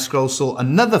 and then I scroll saw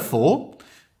another 4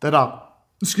 that are,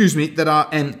 that are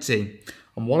empty.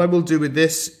 And what I will do with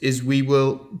this is we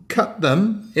will cut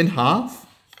them in half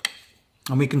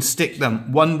and we can stick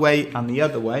them one way and the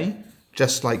other way,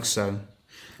 just like so.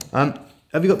 Have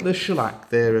you got the shellac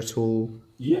there at all?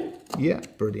 Yeah. Yeah,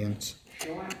 brilliant.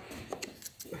 Shellac.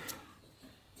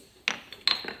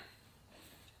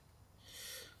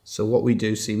 So what we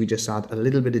do, see, we just add a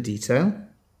little bit of detail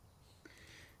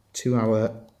to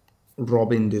our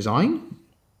robin design.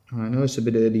 I know it's a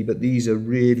bit early, but these are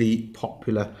really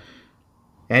popular.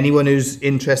 Anyone who's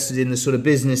interested in the sort of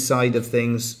business side of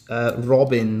things,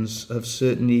 robins have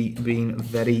certainly been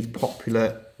very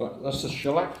popular. Well, that's the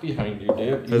shellac behind you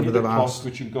there. You Over need the the last- cloth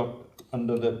which you've got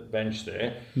under the bench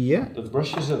there. Yeah. The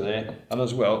brushes are there, and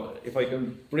as well, if I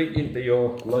can break into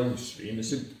your live stream,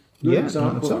 it's a good Yeah,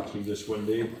 example that's actually, this one,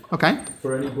 Dave. Okay.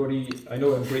 For anybody, I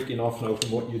know I'm breaking off now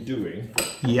from what you're doing,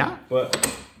 Yeah. but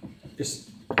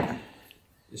it's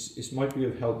might be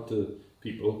of help to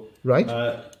people. Right.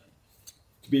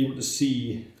 To be able to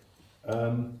see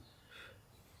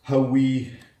how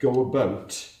we go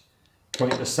about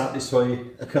trying to satisfy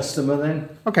a customer then.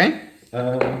 Okay.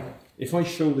 If I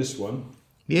show this one,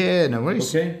 Yeah, no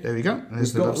worries. Okay. There we go.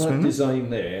 There's we've the got that Lovespoon. design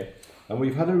there, and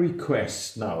we've had a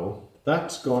request now.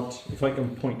 That's got, if I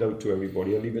can point out to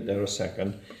everybody, I'll leave it there a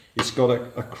second. It's got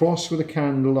a cross with a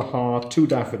candle, a heart, 2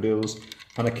 daffodils,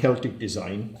 and a Celtic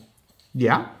design.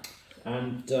 Yeah.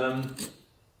 And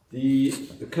the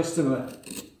customer,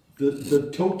 the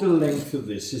total length of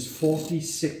this is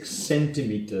 46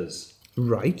 centimeters.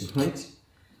 Right. Right.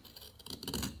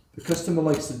 The customer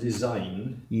likes the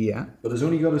design, Yeah. but has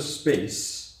only got a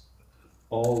space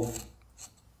of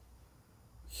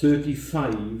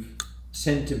 35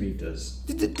 centimeters.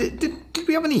 Did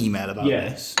we have an email about Yeah.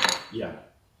 this? Yeah.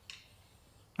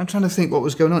 I'm trying to think what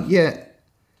was going on. Yeah.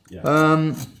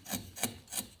 Yeah.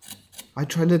 I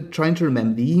trying to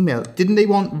remember the email. Didn't they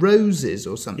want roses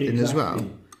or something as well?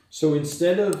 So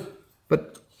instead of...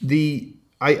 But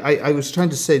I was trying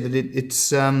to say that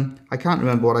it's I can't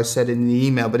remember what I said in the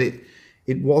email, but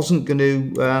it wasn't going to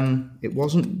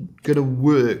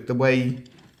work the way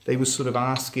they were sort of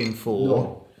asking for.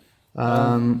 No.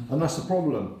 And that's the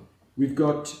problem. We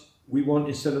want,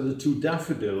 instead of the 2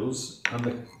 daffodils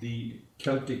and the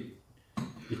Celtic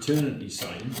eternity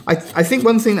sign. I think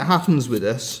one thing that happens with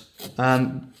us,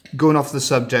 going off the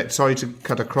subject, sorry to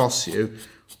cut across you,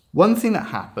 one thing that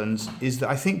happens is that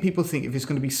I think people think if it's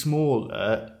going to be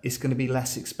smaller, it's going to be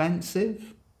less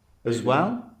expensive as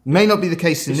well. May not be the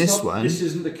case in this one. This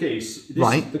isn't the case.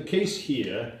 Right. The case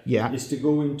here Yeah. is to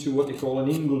go into what they call an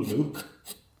ingle nook.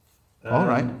 All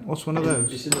right. What's one of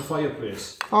those? It's in the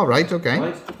fireplace. All right. Okay.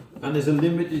 Right? And there's a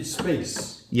limited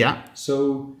space. Yeah.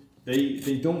 So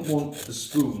they don't want the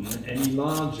spoon any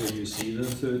larger, you see, than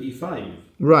 35.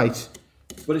 Right.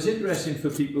 But it's interesting for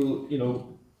people, you know,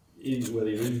 whether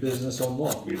you're in business or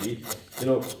not, really. You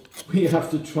know, we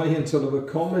have to try and sort of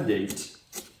accommodate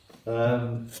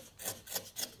the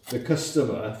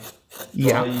customer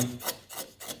by,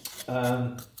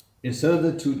 instead of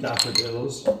the 2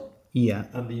 daffodils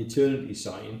and the eternity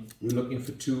sign, we're looking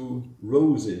for 2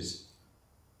 roses.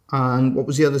 And what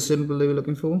was the other symbol they were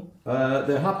looking for?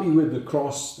 They're happy with the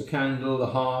cross, the candle, the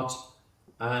heart,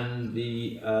 and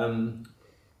the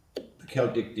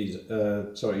Celtic,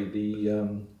 the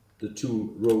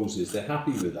 2 roses. They're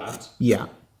happy with that. Yeah.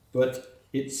 But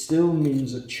it still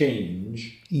means a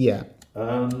change. Yeah.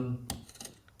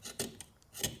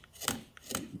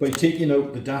 By taking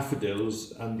out the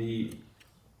daffodils and the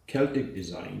Celtic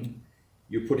design,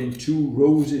 you're putting 2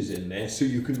 roses in there, so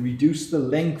you can reduce the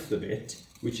length of it,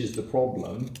 which is the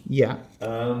problem. Yeah.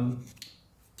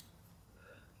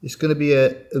 It's going to be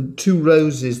a 2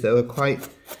 roses that are quite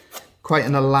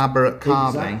an elaborate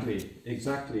carving.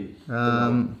 Exactly.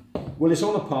 Well, it's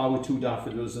on a par with 2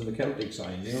 daffodils and the Celtic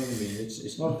sign. You know what I mean?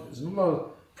 It's not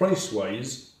price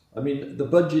wise. I mean, the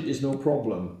budget is no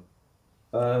problem.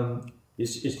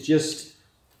 It's just.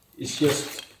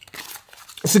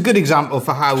 It's a good example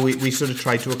for how we sort of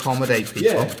try to accommodate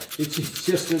people. Yeah, it's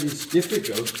just that it's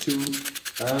difficult to.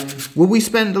 Well, we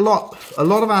spend a lot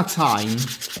of our time,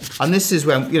 and this is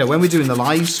when when we're doing the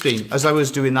live stream. As I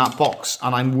was doing that box,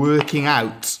 and I'm working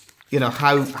out,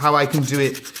 how I can do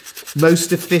it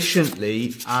most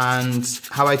efficiently and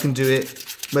how I can do it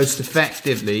most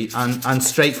effectively and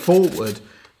straightforward.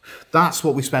 That's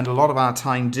what we spend a lot of our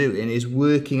time doing, is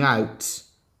working out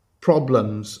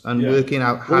problems and working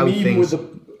out how things.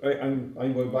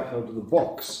 I'm going back now to the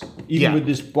box. Even with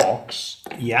this box,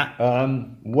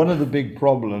 one of the big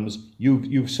problems,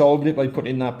 you've solved it by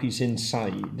putting that piece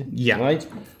inside, right?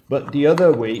 But the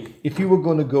other way, if you were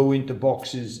going to go into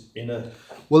boxes in a...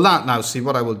 Well, see,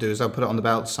 what I will do is I'll put it on the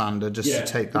belt sander just to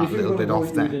take that little bit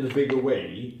off there. In a bigger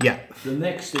way, the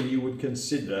next thing you would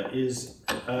consider is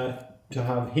to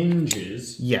have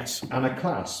hinges and a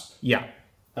clasp.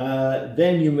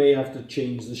 Then you may have to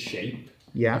change the shape.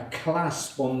 A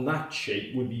clasp on that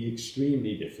shape would be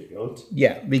extremely difficult.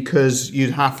 Because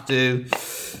you'd have to...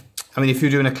 I mean, if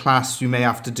you're doing a clasp, you may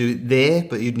have to do it there,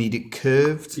 but you'd need it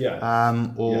curved.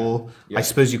 I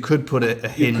suppose you could put a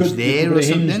hinge there or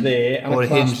something. Hinge there and or a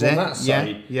hinge there. On that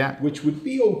side, yeah. Which would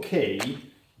be okay,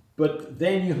 but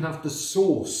then you have to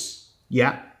source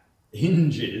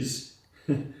hinges.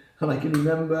 And I can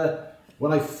remember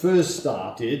when I first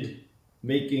started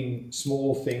making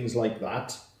small things like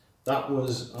that, that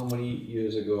was how many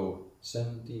years ago?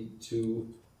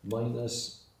 72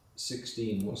 minus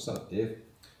 16, what's that, Dave?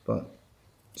 But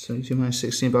 72 minus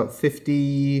 16, about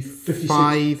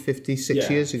 56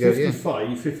 years ago.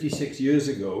 56 years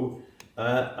ago,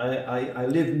 I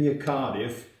lived near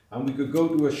Cardiff, and we could go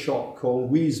to a shop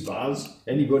called Weesbars.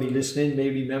 Anybody listening may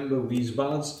remember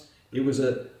Weesbars. It was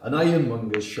an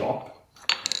ironmonger's shop,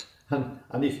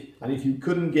 and if you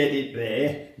couldn't get it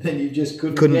there, then you just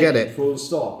couldn't get it. Full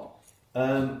stop.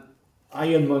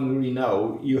 Ironmongery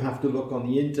now, you have to look on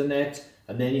the internet.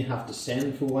 And then you have to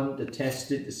send for one to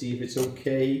test it to see if it's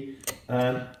okay.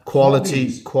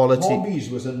 Quality. Hobbies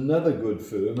was another good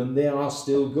firm, and they are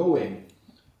still going.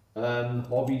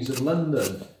 Hobbies of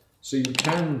London, so you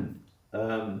can,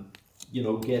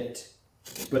 get,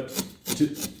 but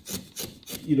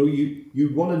you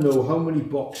want to know how many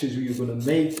boxes are you going to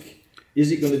make.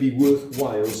 Is it going to be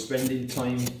worthwhile spending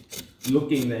time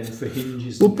looking then for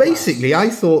hinges? Well, basically, I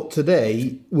thought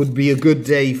today would be a good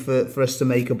day for us to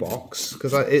make a box,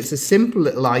 because it's a simple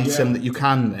little item that you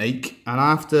can make. And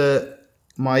after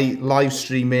my live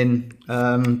streaming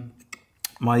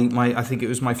I think it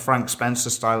was my Frank Spencer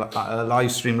style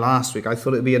live stream last week. I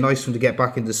thought it'd be a nice one to get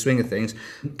back into the swing of things.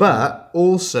 But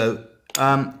also,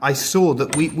 I saw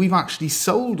that we've actually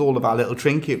sold all of our little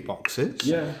trinket boxes.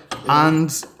 Yeah.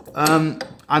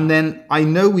 And then I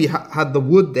know we had the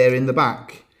wood there in the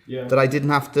back that I didn't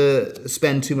have to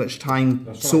spend too much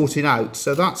time sorting out.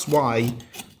 So that's why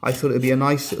I thought it'd be a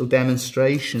nice little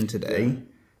demonstration today.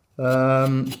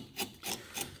 But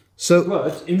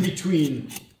in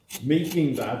between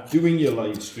making that, doing your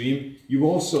live stream, you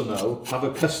also now have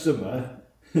a customer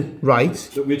right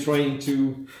that we're trying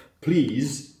to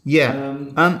please. Yeah.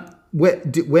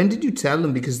 When did you tell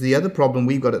them? Because the other problem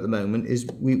we've got at the moment is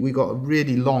we got a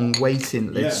really long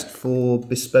waiting list for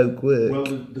bespoke work. Well,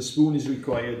 the spoon is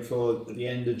required for the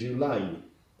end of July.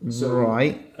 So,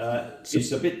 right.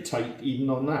 It's a bit tight even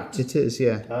on that. It is,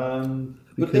 yeah.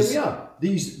 But there we are.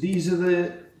 These are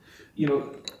the,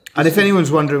 And if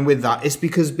anyone's wondering with that, it's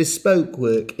because bespoke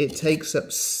work, it takes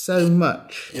up so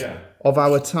much of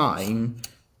our time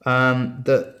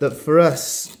that for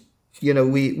us,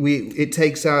 it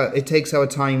takes our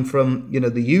time from, the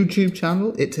YouTube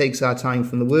channel, it takes our time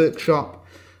from the workshop,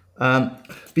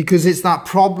 because it's that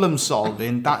problem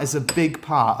solving, that is a big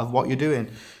part of what you're doing.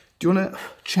 Do you want to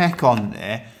check on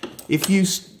there? If you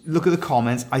look at the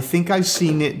comments, I think I've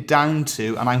seen it down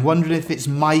to, and I'm wondering if it's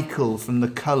Michael from the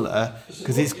colour,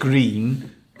 because it's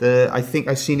green. I think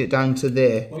I've seen it down to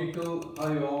there. Michael,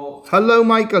 hi all. Hello,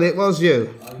 Michael. It was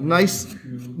you. Nice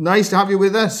to have you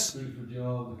with us. Beautiful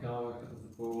job. The car cut the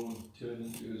bone, turned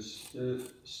into a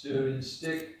stirring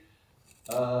stick.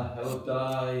 Hello,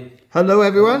 Di. Hello,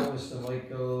 everyone. Hello, Mr.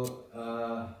 Michael.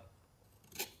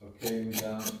 Okay, we're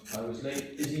down. I was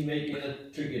late. Is he making a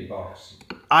trinket box?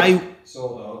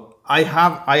 Sort of.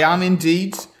 I am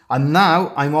indeed. And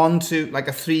now I'm on to like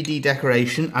a 3D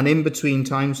decoration, and in between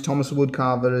times, Thomas the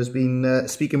Woodcarver has been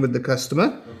speaking with the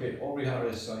customer. Okay, Aubrey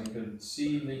Harris, I could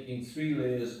see making 3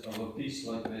 layers of a piece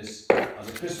like this as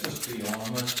a Christmas tree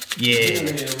ornament. Yeah. One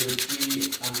layer with a tree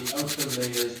and the outer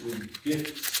layers with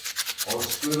gifts or a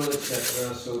squirrel,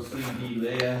 etc. So 3D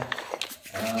layer.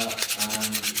 And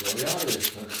there we are.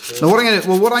 Now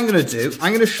what I'm gonna do,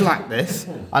 I'm gonna shellac this,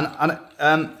 and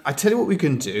I tell you what we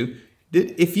can do.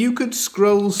 If you could just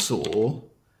scroll saw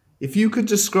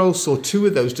 2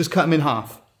 of those, just cut them in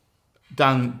half,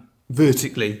 down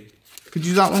vertically. Could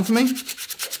you do that one for me?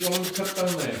 You want to cut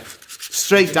down there?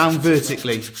 Straight down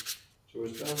vertically. So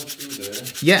it's down through there.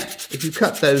 Yeah, if you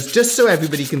cut those, just so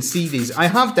everybody can see these. I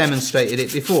have demonstrated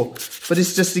it before, but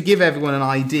it's just to give everyone an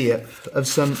idea of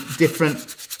some different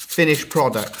finished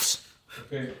products.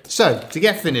 Okay. So, to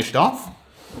get finished off,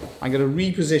 I'm going to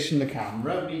reposition the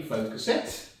camera, refocus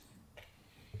it.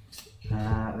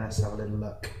 Let's have a little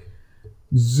look.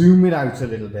 Zoom it out a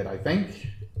little bit, I think.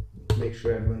 Make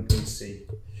sure everyone can see.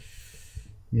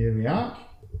 Here we are.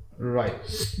 Right,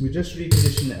 we just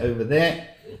reposition it over there.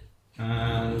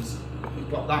 And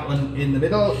we've got that one in the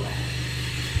middle.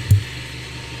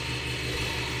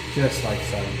 Just like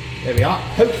so. There we are.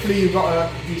 Hopefully you've got a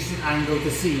decent angle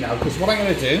to see now, because what I'm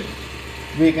going to do,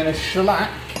 we're going to shellac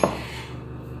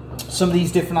some of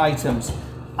these different items.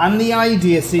 And the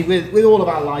idea, see, with all of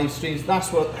our live streams,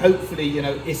 that's what hopefully,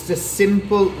 it's just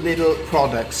simple little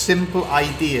products, simple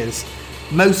ideas.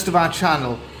 Most of our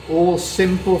channel, all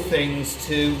simple things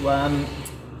to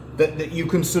that you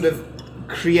can sort of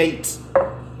create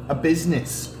a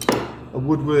business, a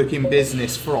woodworking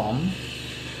business from.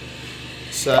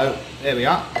 So there we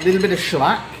are, a little bit of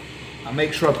shellac. I'll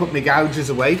make sure I put my gouges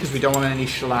away because we don't want any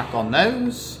shellac on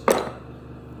those.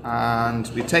 And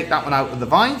we take that one out of the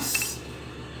vise.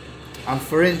 And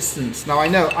for instance, now I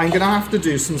know I'm going to have to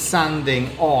do some sanding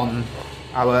on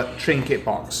our trinket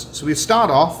box. So we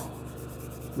start off,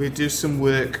 we'll do some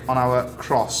work on our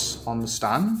cross on the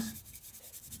stand.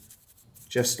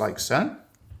 Just like so.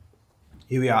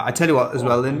 Here we are. I tell you what as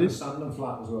well, Lindy. Sand them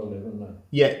flat as well, don't they?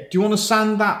 Yeah. Do you want to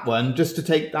sand that one just to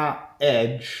take that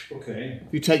edge? Okay.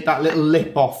 If you take that little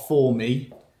lip off for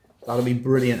me, that'll be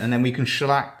brilliant. And then we can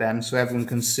shellac them so everyone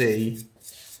can see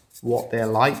what they're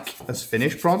like as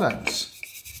finished products.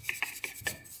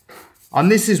 And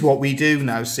this is what we do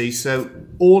now, see. So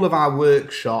all of our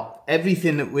workshop,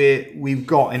 everything that we've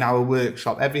got in our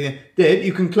workshop, everything. Dave,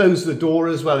 you can close the door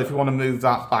as well if you want to move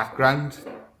that background.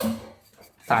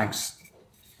 Thanks.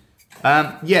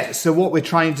 Yeah, so what we're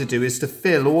trying to do is to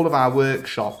fill all of our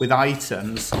workshop with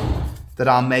items that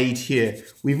are made here.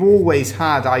 We've always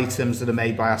had items that are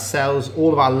made by ourselves.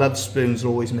 All of our love spoons are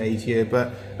always made here,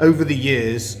 but over the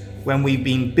years, when we've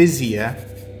been busier,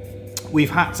 we've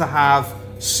had to have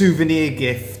souvenir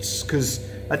gifts, because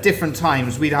at different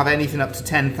times we'd have anything up to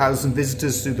 10,000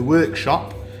 visitors through the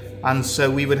workshop, and so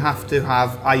we would have to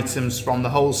have items from the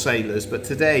wholesalers. But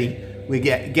today we're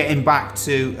getting back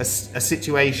to a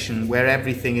situation where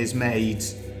everything is made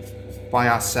by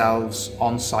ourselves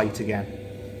on site again.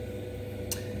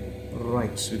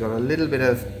 Right, so we've got a little bit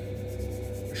of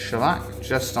shellac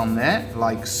just on there,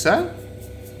 like so.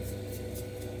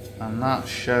 And that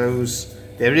shows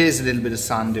there is a little bit of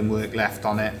sanding work left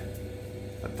on it.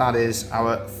 But that is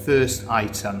our first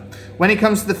item. When it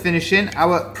comes to the finishing,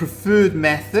 our preferred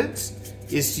method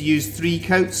is to use 3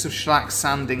 coats of shellac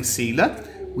sanding sealer.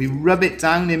 We rub it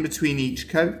down in between each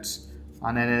coat,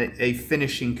 and then a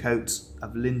finishing coat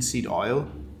of linseed oil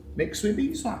mixed with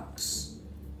beeswax.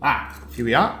 Here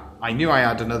we are. I knew I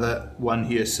had another one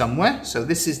here somewhere. So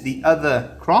this is the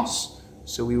other cross.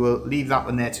 So we will leave that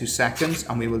one there 2 seconds,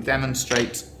 and we will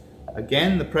demonstrate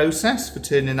again the process for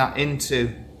turning that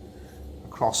into a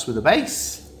cross with a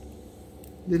base.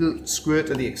 Little squirt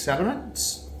of the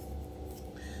accelerant.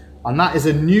 And that is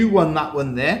a new one, that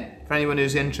one there. For anyone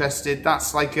who's interested,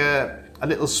 that's like a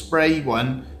little spray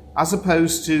one, as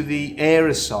opposed to the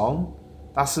aerosol.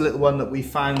 That's a little one that we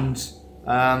found,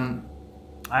 I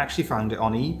actually found it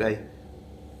on eBay,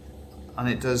 and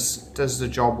it does the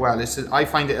job well. I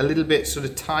find it a little bit sort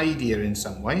of tidier in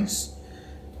some ways.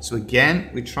 So again,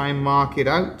 we try and mark it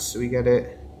out so we get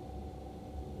it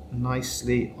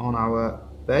nicely on our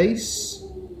base,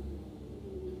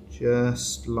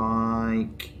 just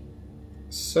like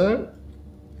so.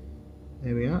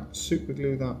 There we are, super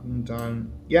glue that one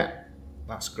down. Yeah,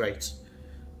 that's great.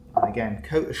 And again,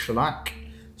 coat of shellac.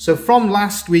 So from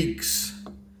last week's,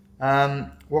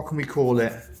 what can we call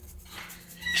it?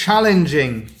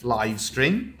 Challenging live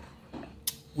stream,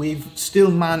 we've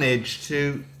still managed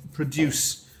to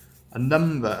produce a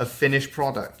number of finished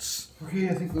products. Okay,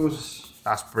 I think those...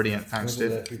 That's brilliant, thanks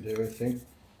dude. I think.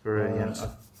 Brilliant.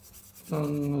 I've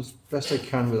done as best I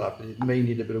can with that, but it may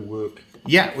need a bit of work.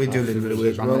 Yeah, we do a little bit of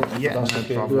work on it. Yeah, that's no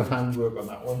okay. problem. Do a hand work on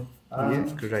that one.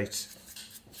 Yeah, great.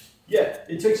 Yeah,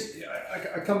 it takes.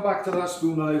 I come back to that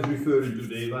spoon I was referring to,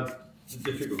 Dave. That's a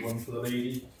difficult one for the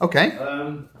lady. Okay.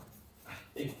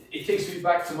 It takes me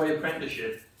back to my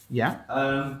apprenticeship. Yeah.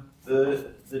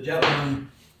 The gentleman,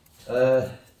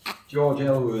 George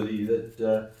Elworthy,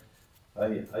 that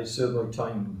I served my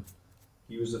time.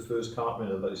 He was the first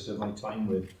carpenter that I served my time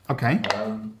with. Okay.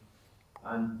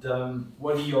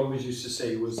 What he always used to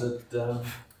say was that,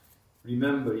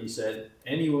 remember, he said,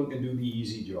 anyone can do the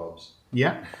easy jobs.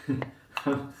 Yeah.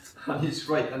 And it's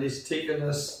right, and it's taken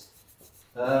us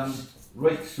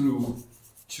right through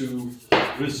to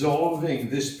resolving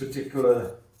this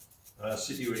particular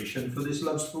situation for this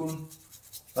Lovespoon.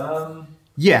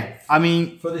 Yeah, I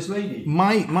mean, for this lady.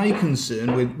 My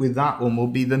concern with that one will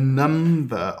be the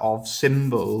number of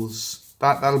symbols.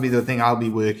 That'll be the thing I'll be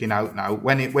working out now.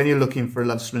 When you're looking for a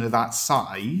Lovespoon of that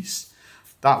size,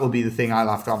 that will be the thing I'll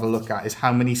have to have a look at, is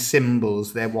how many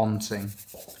symbols they're wanting.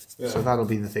 Yeah. So that'll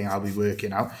be the thing I'll be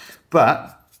working out.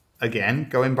 But again,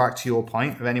 going back to your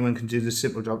point, if anyone can do the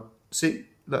simple job. See,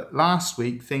 look, last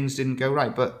week things didn't go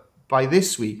right, but by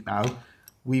this week now,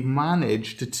 we've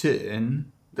managed to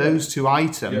turn those 2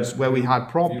 items where we had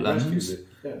problems.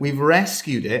 We've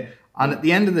rescued it, and at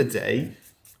the end of the day,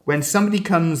 when somebody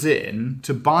comes in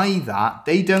to buy that,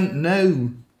 they don't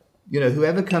know,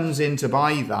 whoever comes in to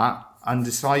buy that and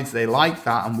decides they like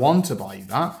that and want to buy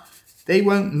that, they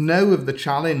won't know of the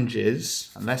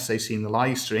challenges, unless they've seen the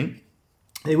live stream.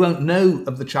 They won't know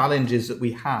of the challenges that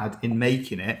we had in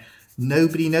making it.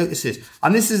 Nobody notices.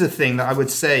 And this is a thing that I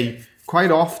would say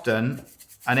quite often,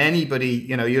 and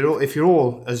anybody, if you're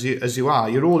all, as you are,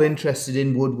 you're all interested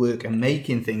in woodwork and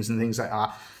making things and things like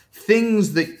that.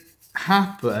 Things that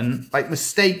happen, like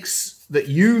mistakes that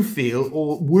you feel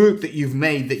or work that you've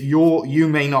made that you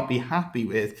may not be happy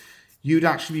with, you'd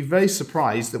actually be very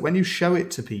surprised that when you show it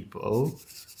to people,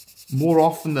 more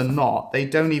often than not, they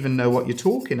don't even know what you're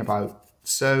talking about.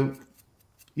 So,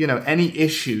 any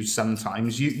issues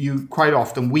sometimes, you quite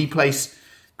often, we place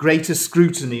greater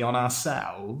scrutiny on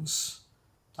ourselves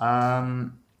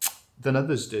than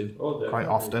others do, quite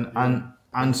often. Yeah.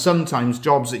 And sometimes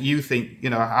jobs that you think,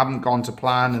 haven't gone to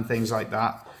plan and things like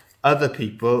that, other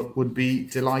people would be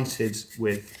delighted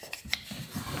with.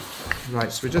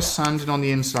 Right, so we're just sanding on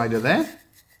the inside of there.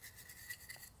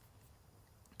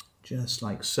 Just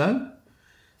like so.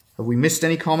 Have we missed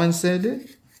any comments there,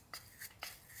 Dick?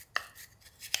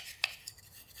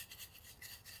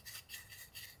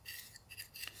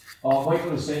 Oh,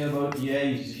 Michael was saying about,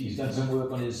 he's done some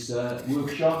work on his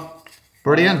workshop.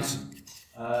 Brilliant.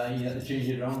 He had to change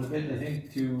it around a bit, I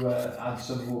think, to add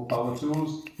some more power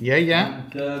tools. Yeah.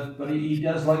 And, but he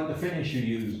does like the finish you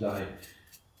used,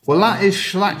 Well, that is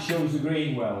shellac. It shows the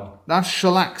grain well. That's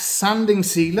shellac sanding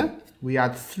sealer. We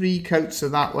had 3 coats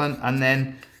of that one, and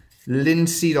then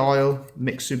linseed oil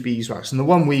mixed with beeswax. And the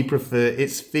one we prefer,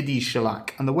 it's Fiddy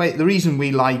shellac. And the reason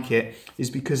we like it is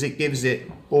because it gives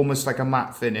it almost like a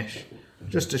matte finish.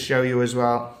 Just to show you as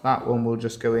well, that one will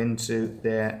just go into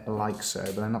there like so,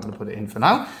 but I'm not going to put it in for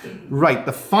now. Right,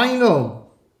 the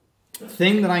final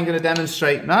thing that I'm going to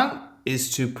demonstrate now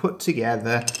is to put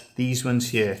together these ones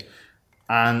here.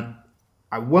 And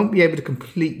I won't be able to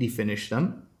completely finish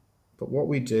them, but what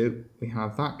we do, we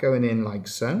have that going in like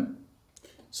so.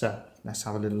 So let's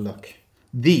have a little look.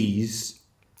 These,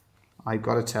 I've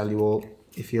got to tell you all,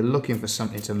 if you're looking for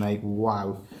something to make,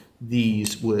 wow,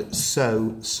 these were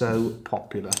so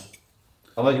popular.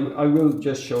 I will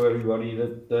just show everybody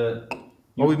that.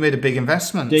 Well, we've made a big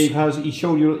investment. Dave has. He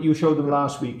showed you showed them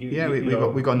last week. We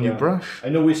got a new brush. I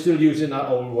know we're still using that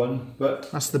old one,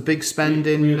 but that's the big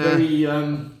spending. We're very.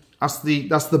 That's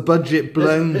the budget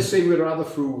blown. Let's say we're rather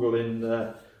frugal in.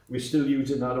 We're still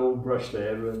using that old brush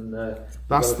there, and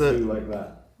that's the like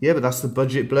that. Yeah, but that's the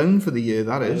budget blown for the year.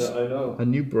 That is. I know. A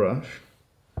new brush.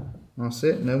 That's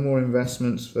it. No more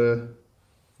investments for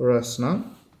us now.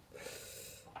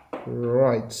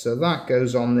 Right. So that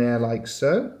goes on there like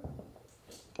so.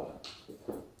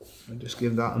 I'll just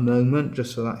give that a moment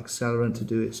just for that accelerant to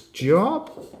do its job.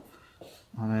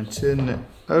 And then turn it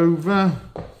over.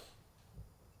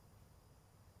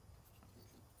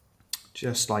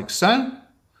 Just like so.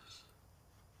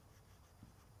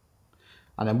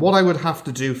 And then what I would have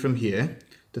to do from here,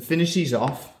 to finish these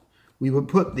off, we would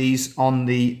put these on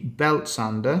the belt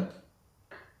sander.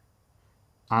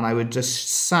 And I would just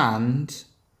sand,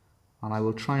 and I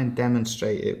will try and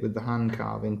demonstrate it with the hand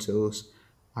carving tools.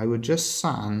 I would just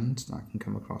sand, that can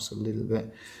come across a little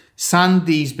bit, sand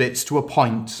these bits to a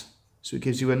point, so it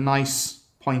gives you a nice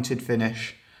pointed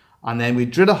finish. And then we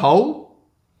drill a hole,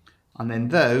 and then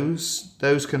those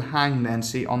can hang then,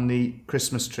 see, on the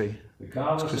Christmas tree. The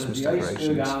carver says the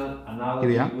iceberg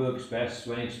analogy works best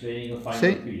when explaining a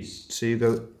final piece. So you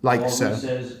go like so. He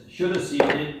says, should have seen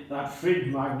it, that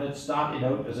fridge magnet started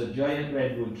out as a giant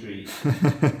redwood tree.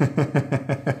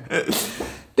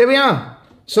 There we are.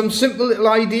 Some simple little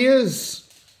ideas.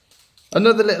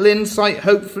 Another little insight,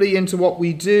 hopefully, into what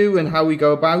we do and how we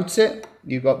go about it.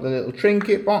 You've got the little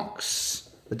trinket box,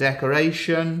 the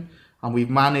decoration, and we've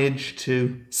managed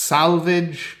to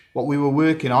salvage what we were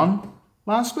working on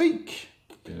last week.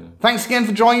 Yeah. Thanks again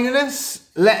for joining us.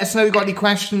 Let us know if you've got any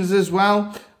questions as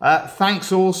well.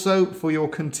 Thanks also for your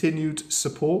continued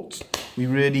support. We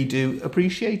really do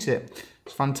appreciate it.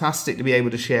 It's fantastic to be able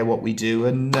to share what we do,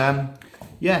 and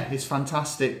yeah, it's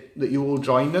fantastic that you all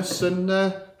joined us, and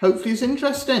hopefully it's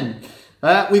interesting.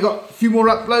 We've got a few more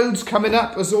uploads coming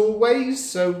up as always,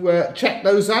 so check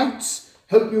those out.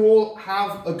 Hope you all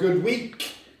have a good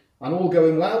week, and all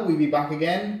going well, we'll be back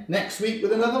again next week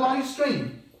with another live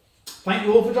stream. Thank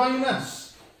you all for joining us.